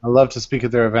Okay. I love to speak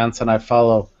at their events, and I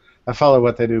follow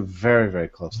what they do very, very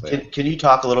closely. Can you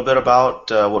talk a little bit about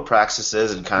what Praxis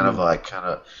is and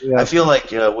Yeah. I feel like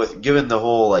given the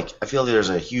whole I feel there's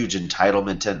a huge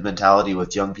entitlement mentality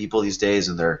with young people these days,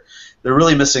 and they're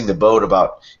really missing the boat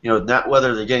about not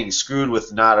whether they're getting screwed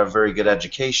with not a very good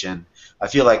education. I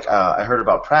feel like I heard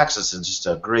about Praxis and just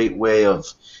a great way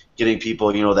of getting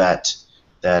people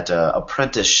that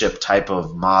apprenticeship type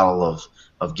of model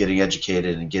of getting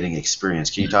educated and getting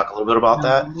experience. Can you talk a little bit about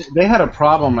that? They had a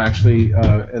problem actually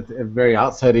at the very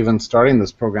outset, even starting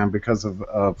this program, because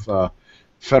of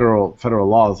federal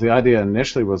laws. The idea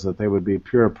initially was that they would be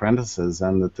pure apprentices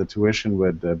and that the tuition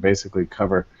would basically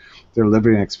cover their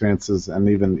living expenses and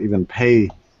even pay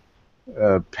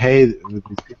these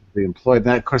people to be employed. And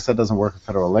that, of course, that doesn't work with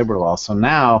federal labor law. So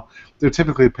now they're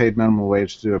typically paid minimum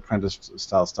wage to do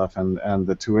apprentice-style stuff, and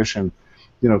the tuition,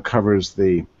 covers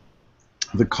the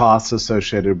costs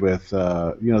associated with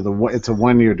it's a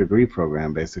one-year degree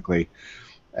program basically,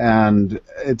 and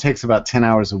it takes about 10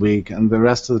 hours a week, and the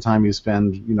rest of the time you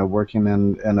spend working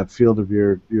in a field of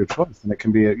your choice, and it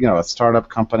can be a startup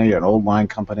company, an old line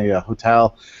company, a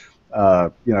hotel,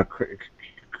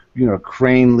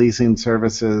 crane leasing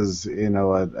services,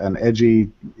 an edgy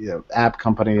app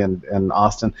company in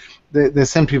Austin. They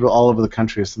send people all over the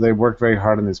country, so they work very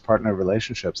hard on these partner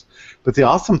relationships. But the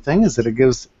awesome thing is that it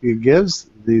gives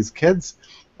these kids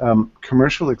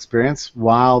commercial experience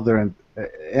while they're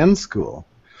in school,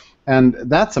 and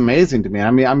that's amazing to me.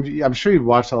 I mean, I'm sure you've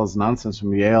watched all this nonsense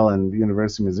from Yale and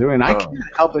University of Missouri, and I can't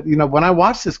help it. When I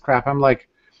watch this crap, I'm like,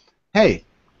 hey.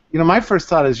 My first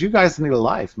thought is, you guys need a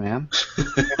life, man.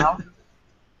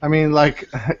 I mean,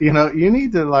 you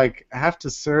need to have to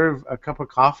serve a cup of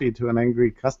coffee to an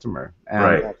angry customer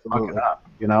and fuck it up.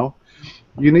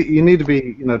 You need to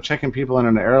be checking people in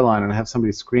an airline and have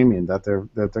somebody screaming that they're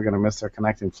going to miss their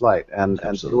connecting flight and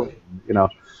I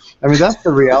mean, that's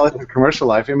the reality of commercial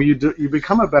life. I mean, you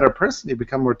become a better person, you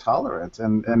become more tolerant,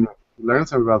 and you learn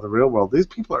something about the real world. These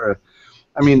people are.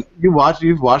 I mean, you've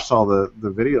watched all the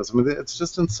videos. I mean, it's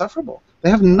just insufferable. They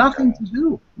have nothing to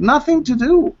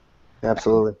do.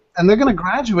 Absolutely. And they're going to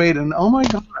graduate, and oh my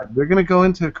God, they're going to go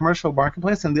into a commercial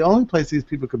marketplace, and the only place these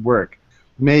people could work,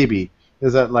 maybe,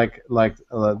 is at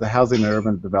the Housing and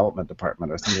Urban Development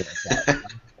Department or something like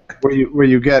that, where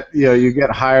you get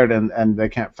hired and they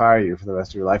can't fire you for the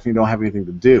rest of your life, and you don't have anything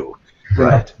to do.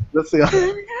 Right. That's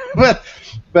the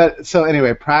but so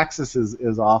anyway, Praxis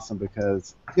is awesome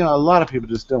because a lot of people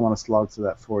just don't want to slog through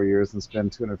that 4 years and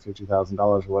spend $250,000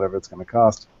 or whatever it's going to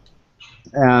cost,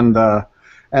 and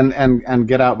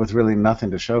get out with really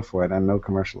nothing to show for it and no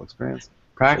commercial experience.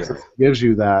 Praxis gives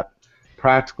you that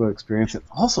practical experience. And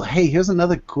also, hey, here's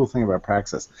another cool thing about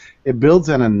Praxis. It builds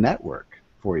in a network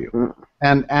for you.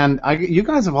 And you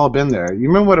guys have all been there. You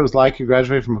remember what it was like? You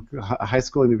graduate from high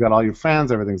school and you've got all your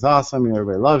friends. Everything's awesome.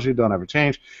 Everybody loves you. Don't ever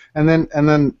change. And then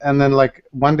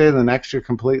one day, the next year,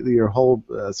 completely your whole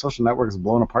social network is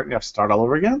blown apart. And you have to start all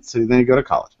over again. So then you go to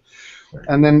college,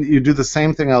 and then you do the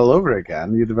same thing all over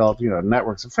again. You develop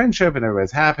networks of friendship, and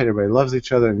everybody's happy. Everybody loves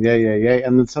each other, and yay.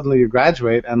 And then suddenly you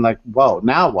graduate, and whoa,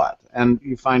 now what? And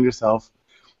you find yourself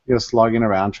slogging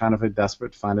around trying to be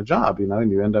desperate to find a job,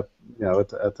 and you end up, at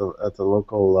the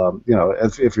local,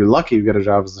 if you're lucky, you get a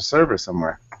job as a server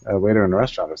somewhere, a waiter in a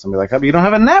restaurant or something like that. But you don't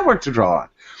have a network to draw on.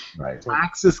 Right.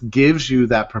 Praxis gives you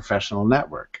that professional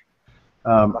network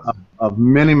of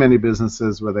many, many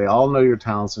businesses where they all know your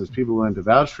talents. There's people willing to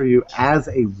vouch for you as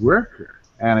a worker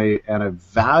and a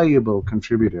valuable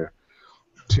contributor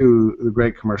to the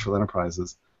great commercial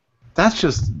enterprises. That's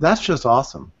just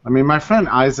awesome. I mean, my friend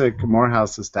Isaac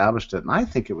Morehouse established it, and I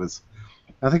think it was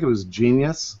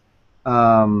genius.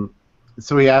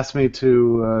 So he asked me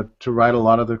to write a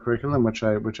lot of the curriculum, which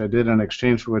I did, in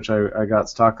exchange for which I got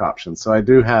stock options. So I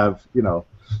do have,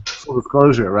 full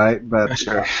disclosure, right? But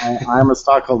Sure. I'm a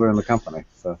stockholder in the company.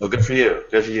 So. Well, good for you.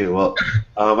 Good for you. Well,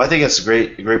 I think it's a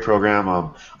great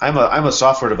program. I'm a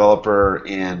software developer,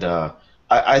 and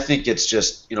I think it's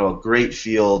just a great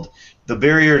field. The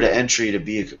barrier to entry to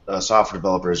be a software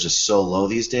developer is just so low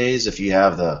these days. If you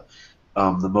have the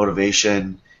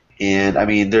motivation, and I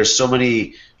mean, there's so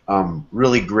many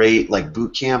really great like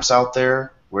boot camps out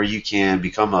there where you can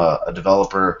become a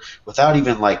developer without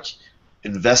even like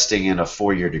investing in a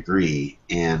 4-year degree.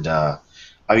 And I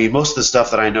mean, most of the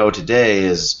stuff that I know today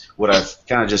is what I've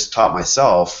kind of just taught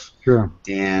myself. Sure.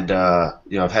 And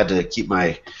I've had to keep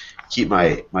my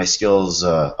skills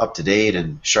up to date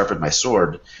and sharpen my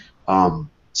sword.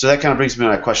 So that kind of brings me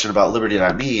to my question about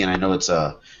Liberty.me, and I know it's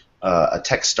a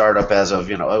tech startup as of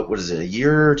what is it, a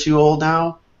year or two old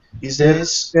now these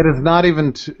days? It is not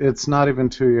even. It's not even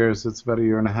 2 years. It's about a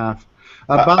year and a half.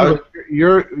 By the way,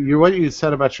 you're what you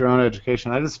said about your own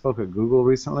education. I just spoke at Google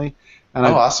recently, and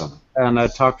awesome. And I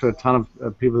talked to a ton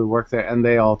of people who work there, and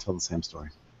they all tell the same story.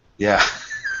 Yeah.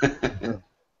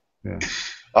 Yeah.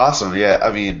 Awesome. Yeah.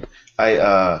 I mean,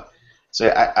 I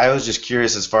was just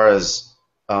curious as far as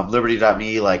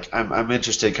Liberty.me. Like, I'm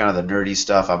interested in kind of the nerdy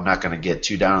stuff. I'm not going to get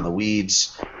too down in the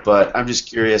weeds, but I'm just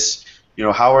curious.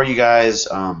 How are you guys?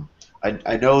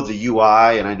 I know the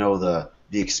UI, and I know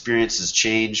the experience has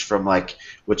changed from like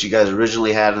what you guys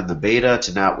originally had in the beta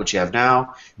to now what you have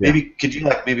now. Yeah. Maybe could you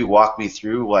maybe walk me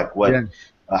through like what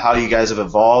how you guys have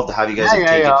evolved, how you guys have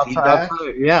taken feedback?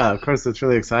 Yeah, of course, it's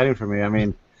really exciting for me. I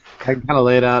mean, I can kind of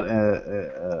lay it out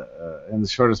in the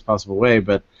shortest possible way,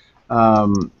 but I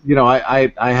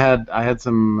had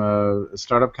some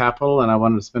startup capital, and I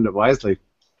wanted to spend it wisely.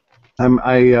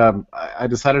 I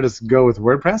decided to go with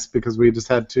WordPress because we just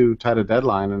had too tight a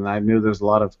deadline, and I knew there's a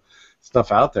lot of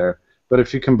stuff out there. But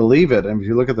if you can believe it, and if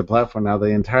you look at the platform now, the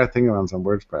entire thing runs on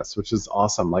WordPress, which is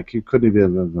awesome. Like, you couldn't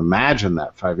even imagine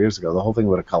that 5 years ago. The whole thing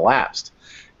would have collapsed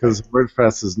because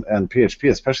WordPress and PHP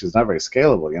especially is not very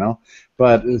scalable,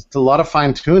 But it's a lot of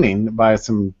fine-tuning by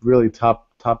some really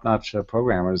top-notch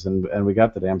programmers, and we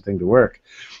got the damn thing to work.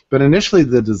 But initially,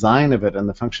 the design of it and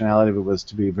the functionality of it was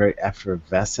to be very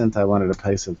effervescent. I wanted a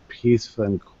place of peace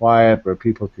and quiet where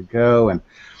people could go, and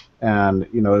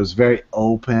it was very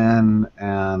open,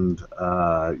 and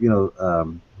I don't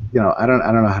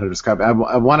know how to describe it.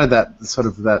 I wanted that sort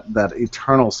of that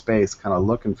eternal space kind of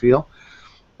look and feel.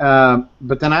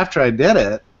 But then after I did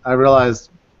it, I realized,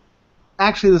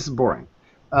 actually, this is boring.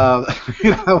 And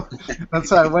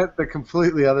so I went the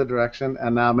completely other direction,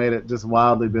 and now made it just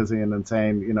wildly busy and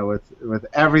insane. With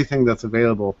everything that's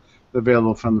available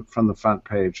from the front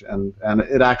page, and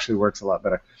it actually works a lot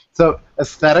better. So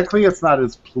aesthetically, it's not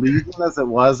as pleasing as it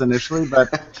was initially,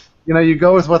 but you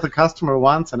go with what the customer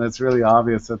wants, and it's really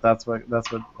obvious that that's what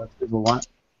people want.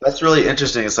 That's really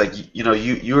interesting. It's like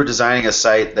you were designing a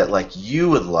site that like you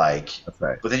would like, That's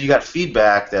right. But then you got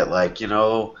feedback that like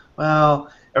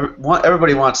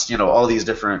everybody wants all these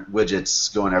different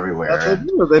widgets going everywhere.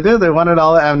 They do. They want it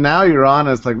all, and now you're on.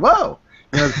 And it's like, whoa,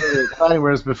 it's really exciting.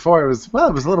 Whereas before it was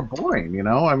a little boring.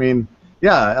 I mean,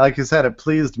 yeah, like you said, it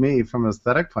pleased me from an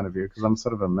aesthetic point of view because I'm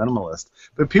sort of a minimalist.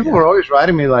 But people were always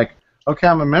writing me like, okay,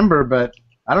 I'm a member, but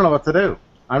I don't know what to do.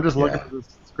 I'm just looking at the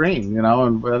screen,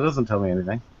 and it doesn't tell me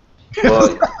anything.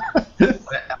 Well,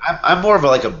 I'm more of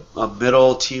a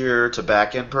middle tier to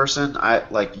back end person. I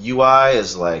like UI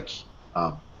is like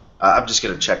I'm just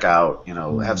gonna check out,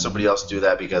 have somebody else do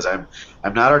that because I'm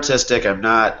not artistic. I'm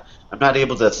not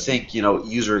able to think,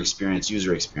 user experience.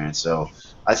 So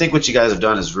I think what you guys have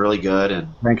done is really good,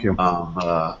 and thank you.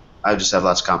 I just have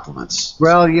lots of compliments.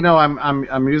 Well,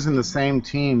 I'm using the same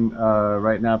team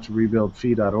right now to rebuild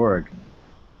fee.org.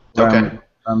 Okay.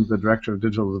 I'm the director of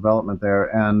digital development there,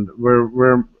 and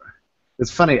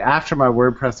it's funny, after my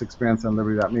WordPress experience on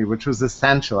Liberty.me, which was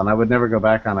essential, and I would never go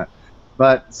back on it,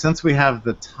 but since we have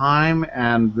the time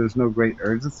and there's no great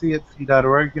urgency at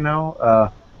fee.org, and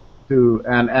there's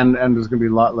going to be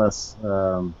a lot less,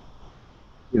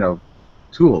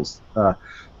 tools.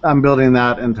 I'm building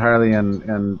that entirely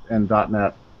in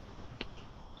 .NET.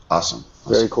 Awesome.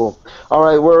 Very cool. All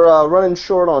right, we're running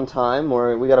short on time.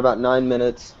 We got about 9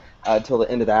 minutes till the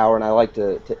end of the hour, and I like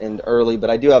to end early. But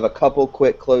I do have a couple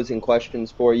quick closing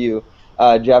questions for you,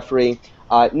 Jeffrey.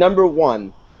 Number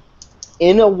one,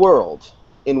 in a world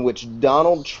in which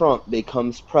Donald Trump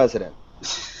becomes president,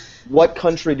 what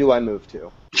country do I move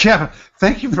to? Yeah,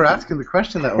 thank you for asking the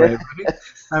question that way.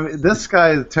 I mean, this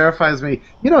guy terrifies me.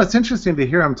 You know, it's interesting to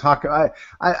hear him talk.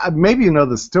 Maybe you know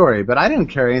the story, but I didn't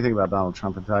care anything about Donald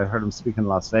Trump until I heard him speak in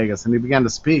Las Vegas, and he began to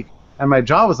speak, and my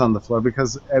jaw was on the floor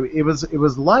because it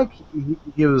was like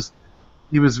he was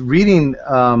reading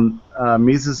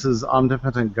Mises's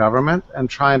Omnipotent Government and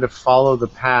trying to follow the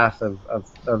path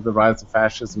of the rise of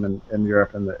fascism in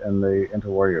Europe and the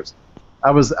interwar years.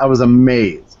 I was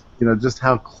amazed, you know, just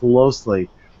how closely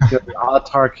the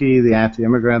autarky, the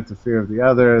anti-immigrant, the fear of the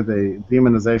other, the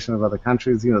demonization of other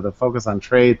countries, you know, the focus on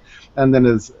trade, and then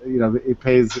he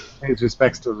pays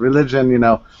respects to religion, you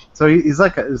know. So he's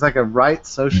like a right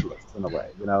socialist in a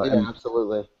way, you know. Yeah,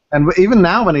 absolutely. And even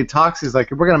now when he talks, he's like,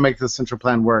 we're going to make this central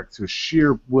plan work through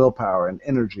sheer willpower and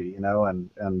energy, you know,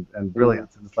 and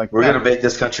brilliance. And it's like, we're going to make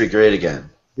this country great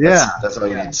again. Yeah, that's all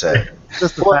you need to say.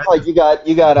 Well, like you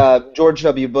got George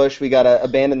W. Bush. We got to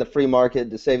abandon the free market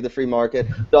to save the free market.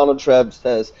 Donald Trump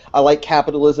says, "I like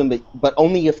capitalism, but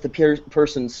only if the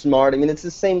person's smart." I mean, it's the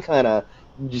same kind of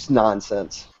just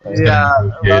nonsense.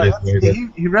 Yeah,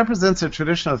 he represents a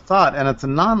tradition of thought, and it's a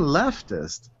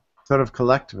non-leftist sort of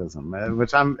collectivism,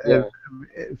 which from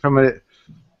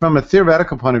a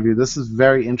theoretical point of view, this is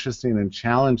very interesting and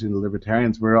challenging to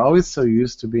libertarians. We're always so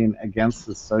used to being against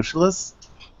the socialists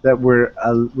that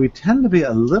we tend to be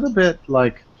a little bit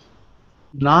like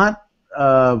not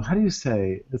how do you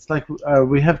say? It's like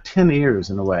we have 10 ears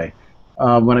in a way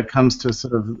when it comes to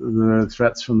sort of the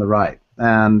threats from the right,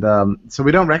 and so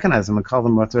we don't recognize them and call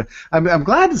them what they're. I'm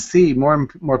glad to see more and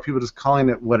more people just calling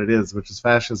it what it is, which is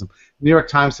fascism. New York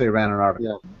Times today ran an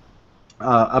article. Yeah.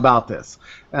 About this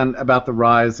and about the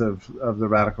rise of the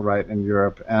radical right in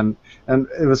Europe, and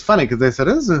it was funny because they said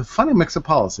this is a funny mix of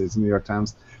policies in the New York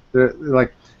Times.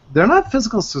 They're not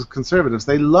fiscal conservatives.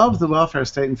 They love the welfare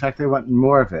state. In fact, they want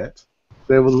more of it.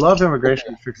 They will love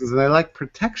immigration restrictions, and they like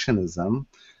protectionism.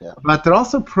 Yeah. But they're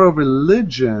also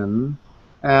pro-religion,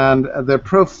 and they're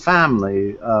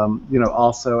pro-family, you know,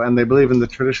 also, and they believe in the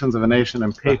traditions of a nation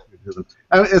and patriotism.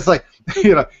 I mean, it's like,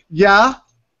 you know, yeah,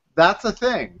 that's a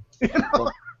thing. You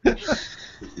know?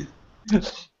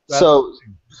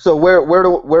 So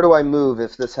where do I move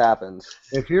if this happens?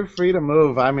 If you're free to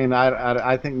move, I mean,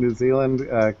 I think New Zealand,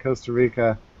 Costa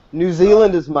Rica. New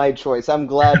Zealand is my choice. I'm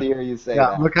glad to hear you say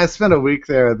that. Yeah, look, I spent a week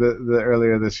there the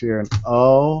earlier this year, and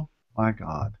oh my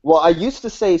God. Well, I used to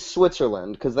say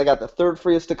Switzerland because they got the third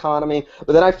freest economy,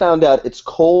 but then I found out it's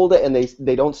cold and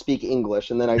they don't speak English,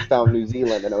 and then I found New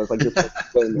Zealand, and I was like,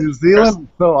 New Zealand is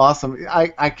so awesome.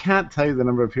 I can't tell you the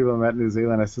number of people I met in New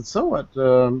Zealand. I said, so what?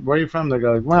 Where are you from? They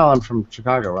go like, well, I'm from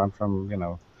Chicago. I'm from, you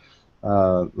know,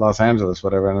 Los Angeles,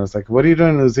 whatever. And I was like, what are you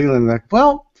doing in New Zealand? They're like,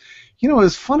 well, you know, it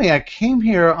was funny. I came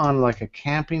here on like a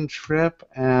camping trip,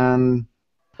 and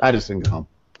I just didn't go home.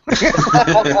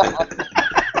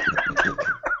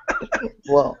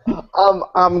 Well,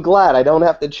 I'm glad I don't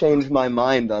have to change my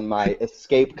mind on my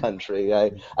escape country.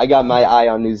 I got my eye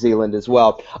on New Zealand as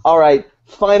well. All right,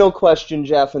 final question,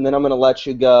 Jeff, and then I'm going to let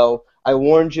you go. I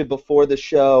warned you before the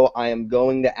show. I am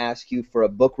going to ask you for a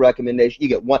book recommendation. You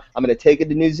get one. I'm going to take it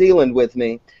to New Zealand with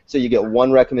me, so you get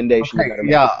one recommendation. Okay,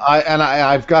 yeah,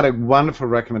 I've got a wonderful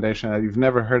recommendation. You've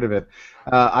never heard of it.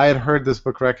 I had heard this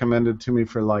book recommended to me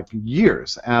for like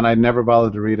years, and I never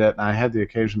bothered to read it. And I had the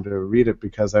occasion to read it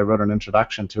because I wrote an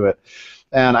introduction to it.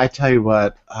 And I tell you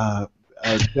what,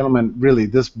 gentlemen, really,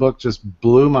 this book just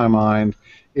blew my mind.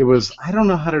 It was, I don't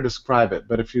know how to describe it,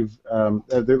 but if you've,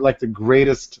 like the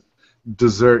greatest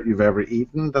dessert you've ever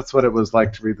eaten. That's what it was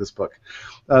like to read this book.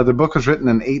 The book was written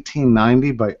in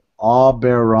 1890 by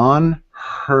Auberon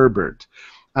Herbert.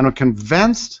 And I'm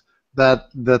convinced that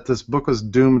this book was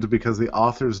doomed because the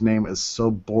author's name is so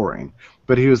boring.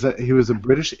 But he was a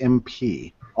British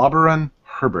MP, Auberon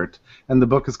Herbert, and the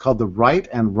book is called The Right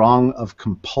and Wrong of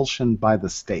Compulsion by the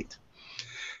State.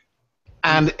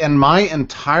 And in my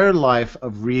entire life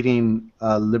of reading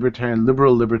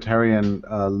liberal libertarian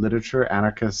literature,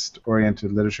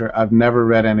 anarchist-oriented literature, I've never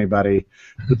read anybody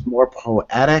who's more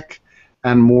poetic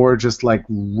and more just like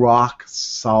rock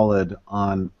solid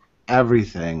on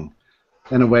everything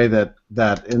in a way that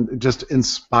just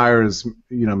inspires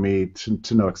me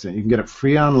to no extent. You can get it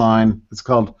free online. It's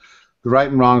called The Right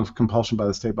and Wrong of Compulsion by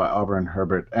the State by Auberon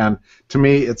Herbert. And to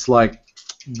me, it's like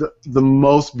the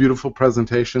most beautiful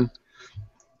presentation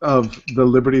of the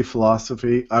liberty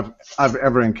philosophy I've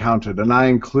ever encountered, and I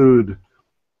include,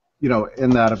 in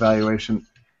that evaluation,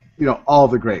 all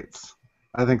the greats.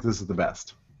 I think this is the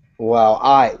best. Wow,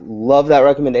 I love that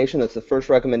recommendation. That's the first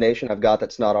recommendation I've got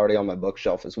that's not already on my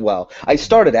bookshelf as well. I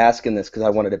started asking this because I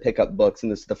wanted to pick up books,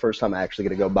 and this is the first time I actually get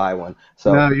to go buy one.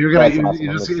 So No, you're that's gonna awesome.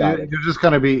 I'm excited. you're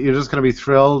just gonna be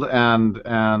thrilled, and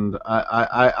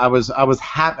I was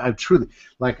happy. I truly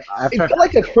like I after. feel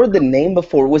like I've heard the name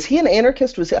before. Was he an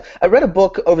anarchist? I read a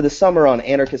book over the summer on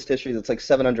anarchist history that's like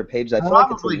 700 pages. I feel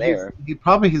like it's in there.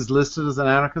 He's listed as an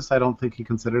anarchist. I don't think he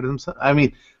considered himself. I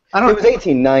mean, I don't. It was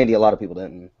 1890. A lot of people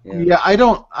didn't. Yeah, I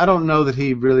don't know that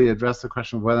he really addressed the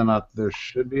question of whether or not there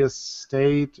should be a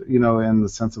state, in the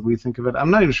sense that we think of it.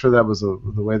 I'm not even sure that was the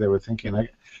way they were thinking.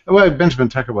 Well, Benjamin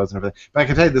Tucker was and everything, but I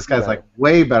can tell you this guy's like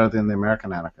way better than the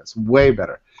American anarchists. Way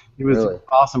better. He was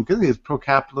awesome because he was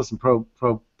pro-capitalist and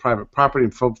pro-private property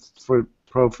and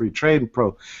pro-free trade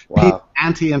and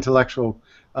anti-intellectual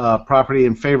property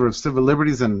in favor of civil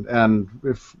liberties and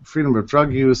freedom of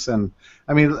drug use, and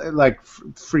I mean, like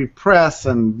free press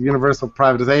and universal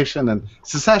privatization and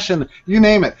secession, you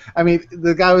name it. I mean,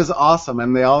 the guy was awesome,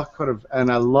 and they all could have.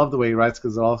 And I love the way he writes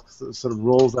because it all sort of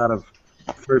rolls out of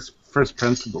first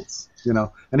principles,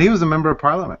 And he was a member of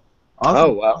Parliament. Awesome,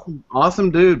 oh wow,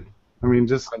 awesome dude. I mean,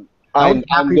 just. I'm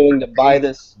going to buy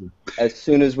this as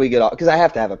soon as we get off, because I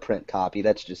have to have a print copy.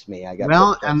 That's just me. I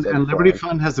got and Liberty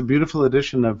Fund has a beautiful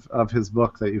edition of his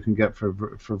book that you can get for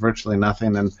virtually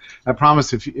nothing. And I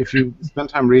promise, if you spend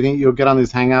time reading it, you'll get on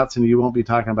these hangouts and you won't be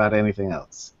talking about anything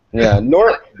else. Yeah.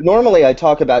 Normally I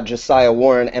talk about Josiah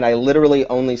Warren, and I literally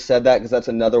only said that because that's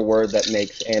another word that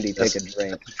makes Andy take a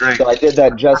drink. So I did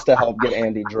that just to help get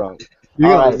Andy drunk.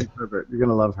 You're gonna love Herbert. You're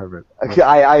gonna love Herbert. Okay,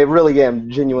 I really am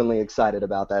genuinely excited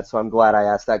about that, so I'm glad I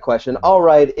asked that question. All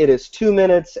right, it is 2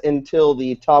 minutes until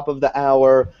the top of the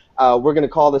hour. We're going to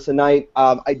call this a night.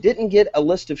 I didn't get a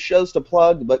list of shows to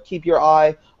plug, but keep your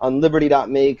eye on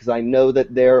Liberty.me because I know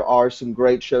that there are some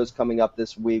great shows coming up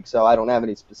this week, so I don't have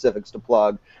any specifics to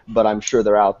plug, but I'm sure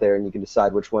they're out there and you can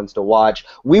decide which ones to watch.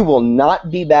 We will not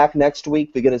be back next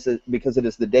week because it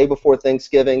is the day before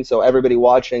Thanksgiving, so everybody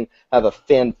watching, have a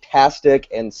fantastic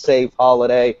and safe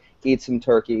holiday. Eat some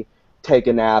turkey, take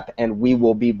a nap, and we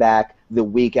will be back the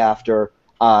week after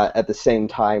at the same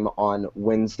time on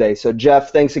Wednesday. So,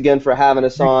 Jeff, thanks again for having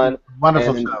us on.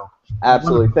 Wonderful show.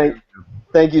 Absolutely.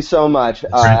 Thank you so much.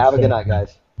 Have a good night,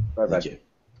 guys. Bye-bye.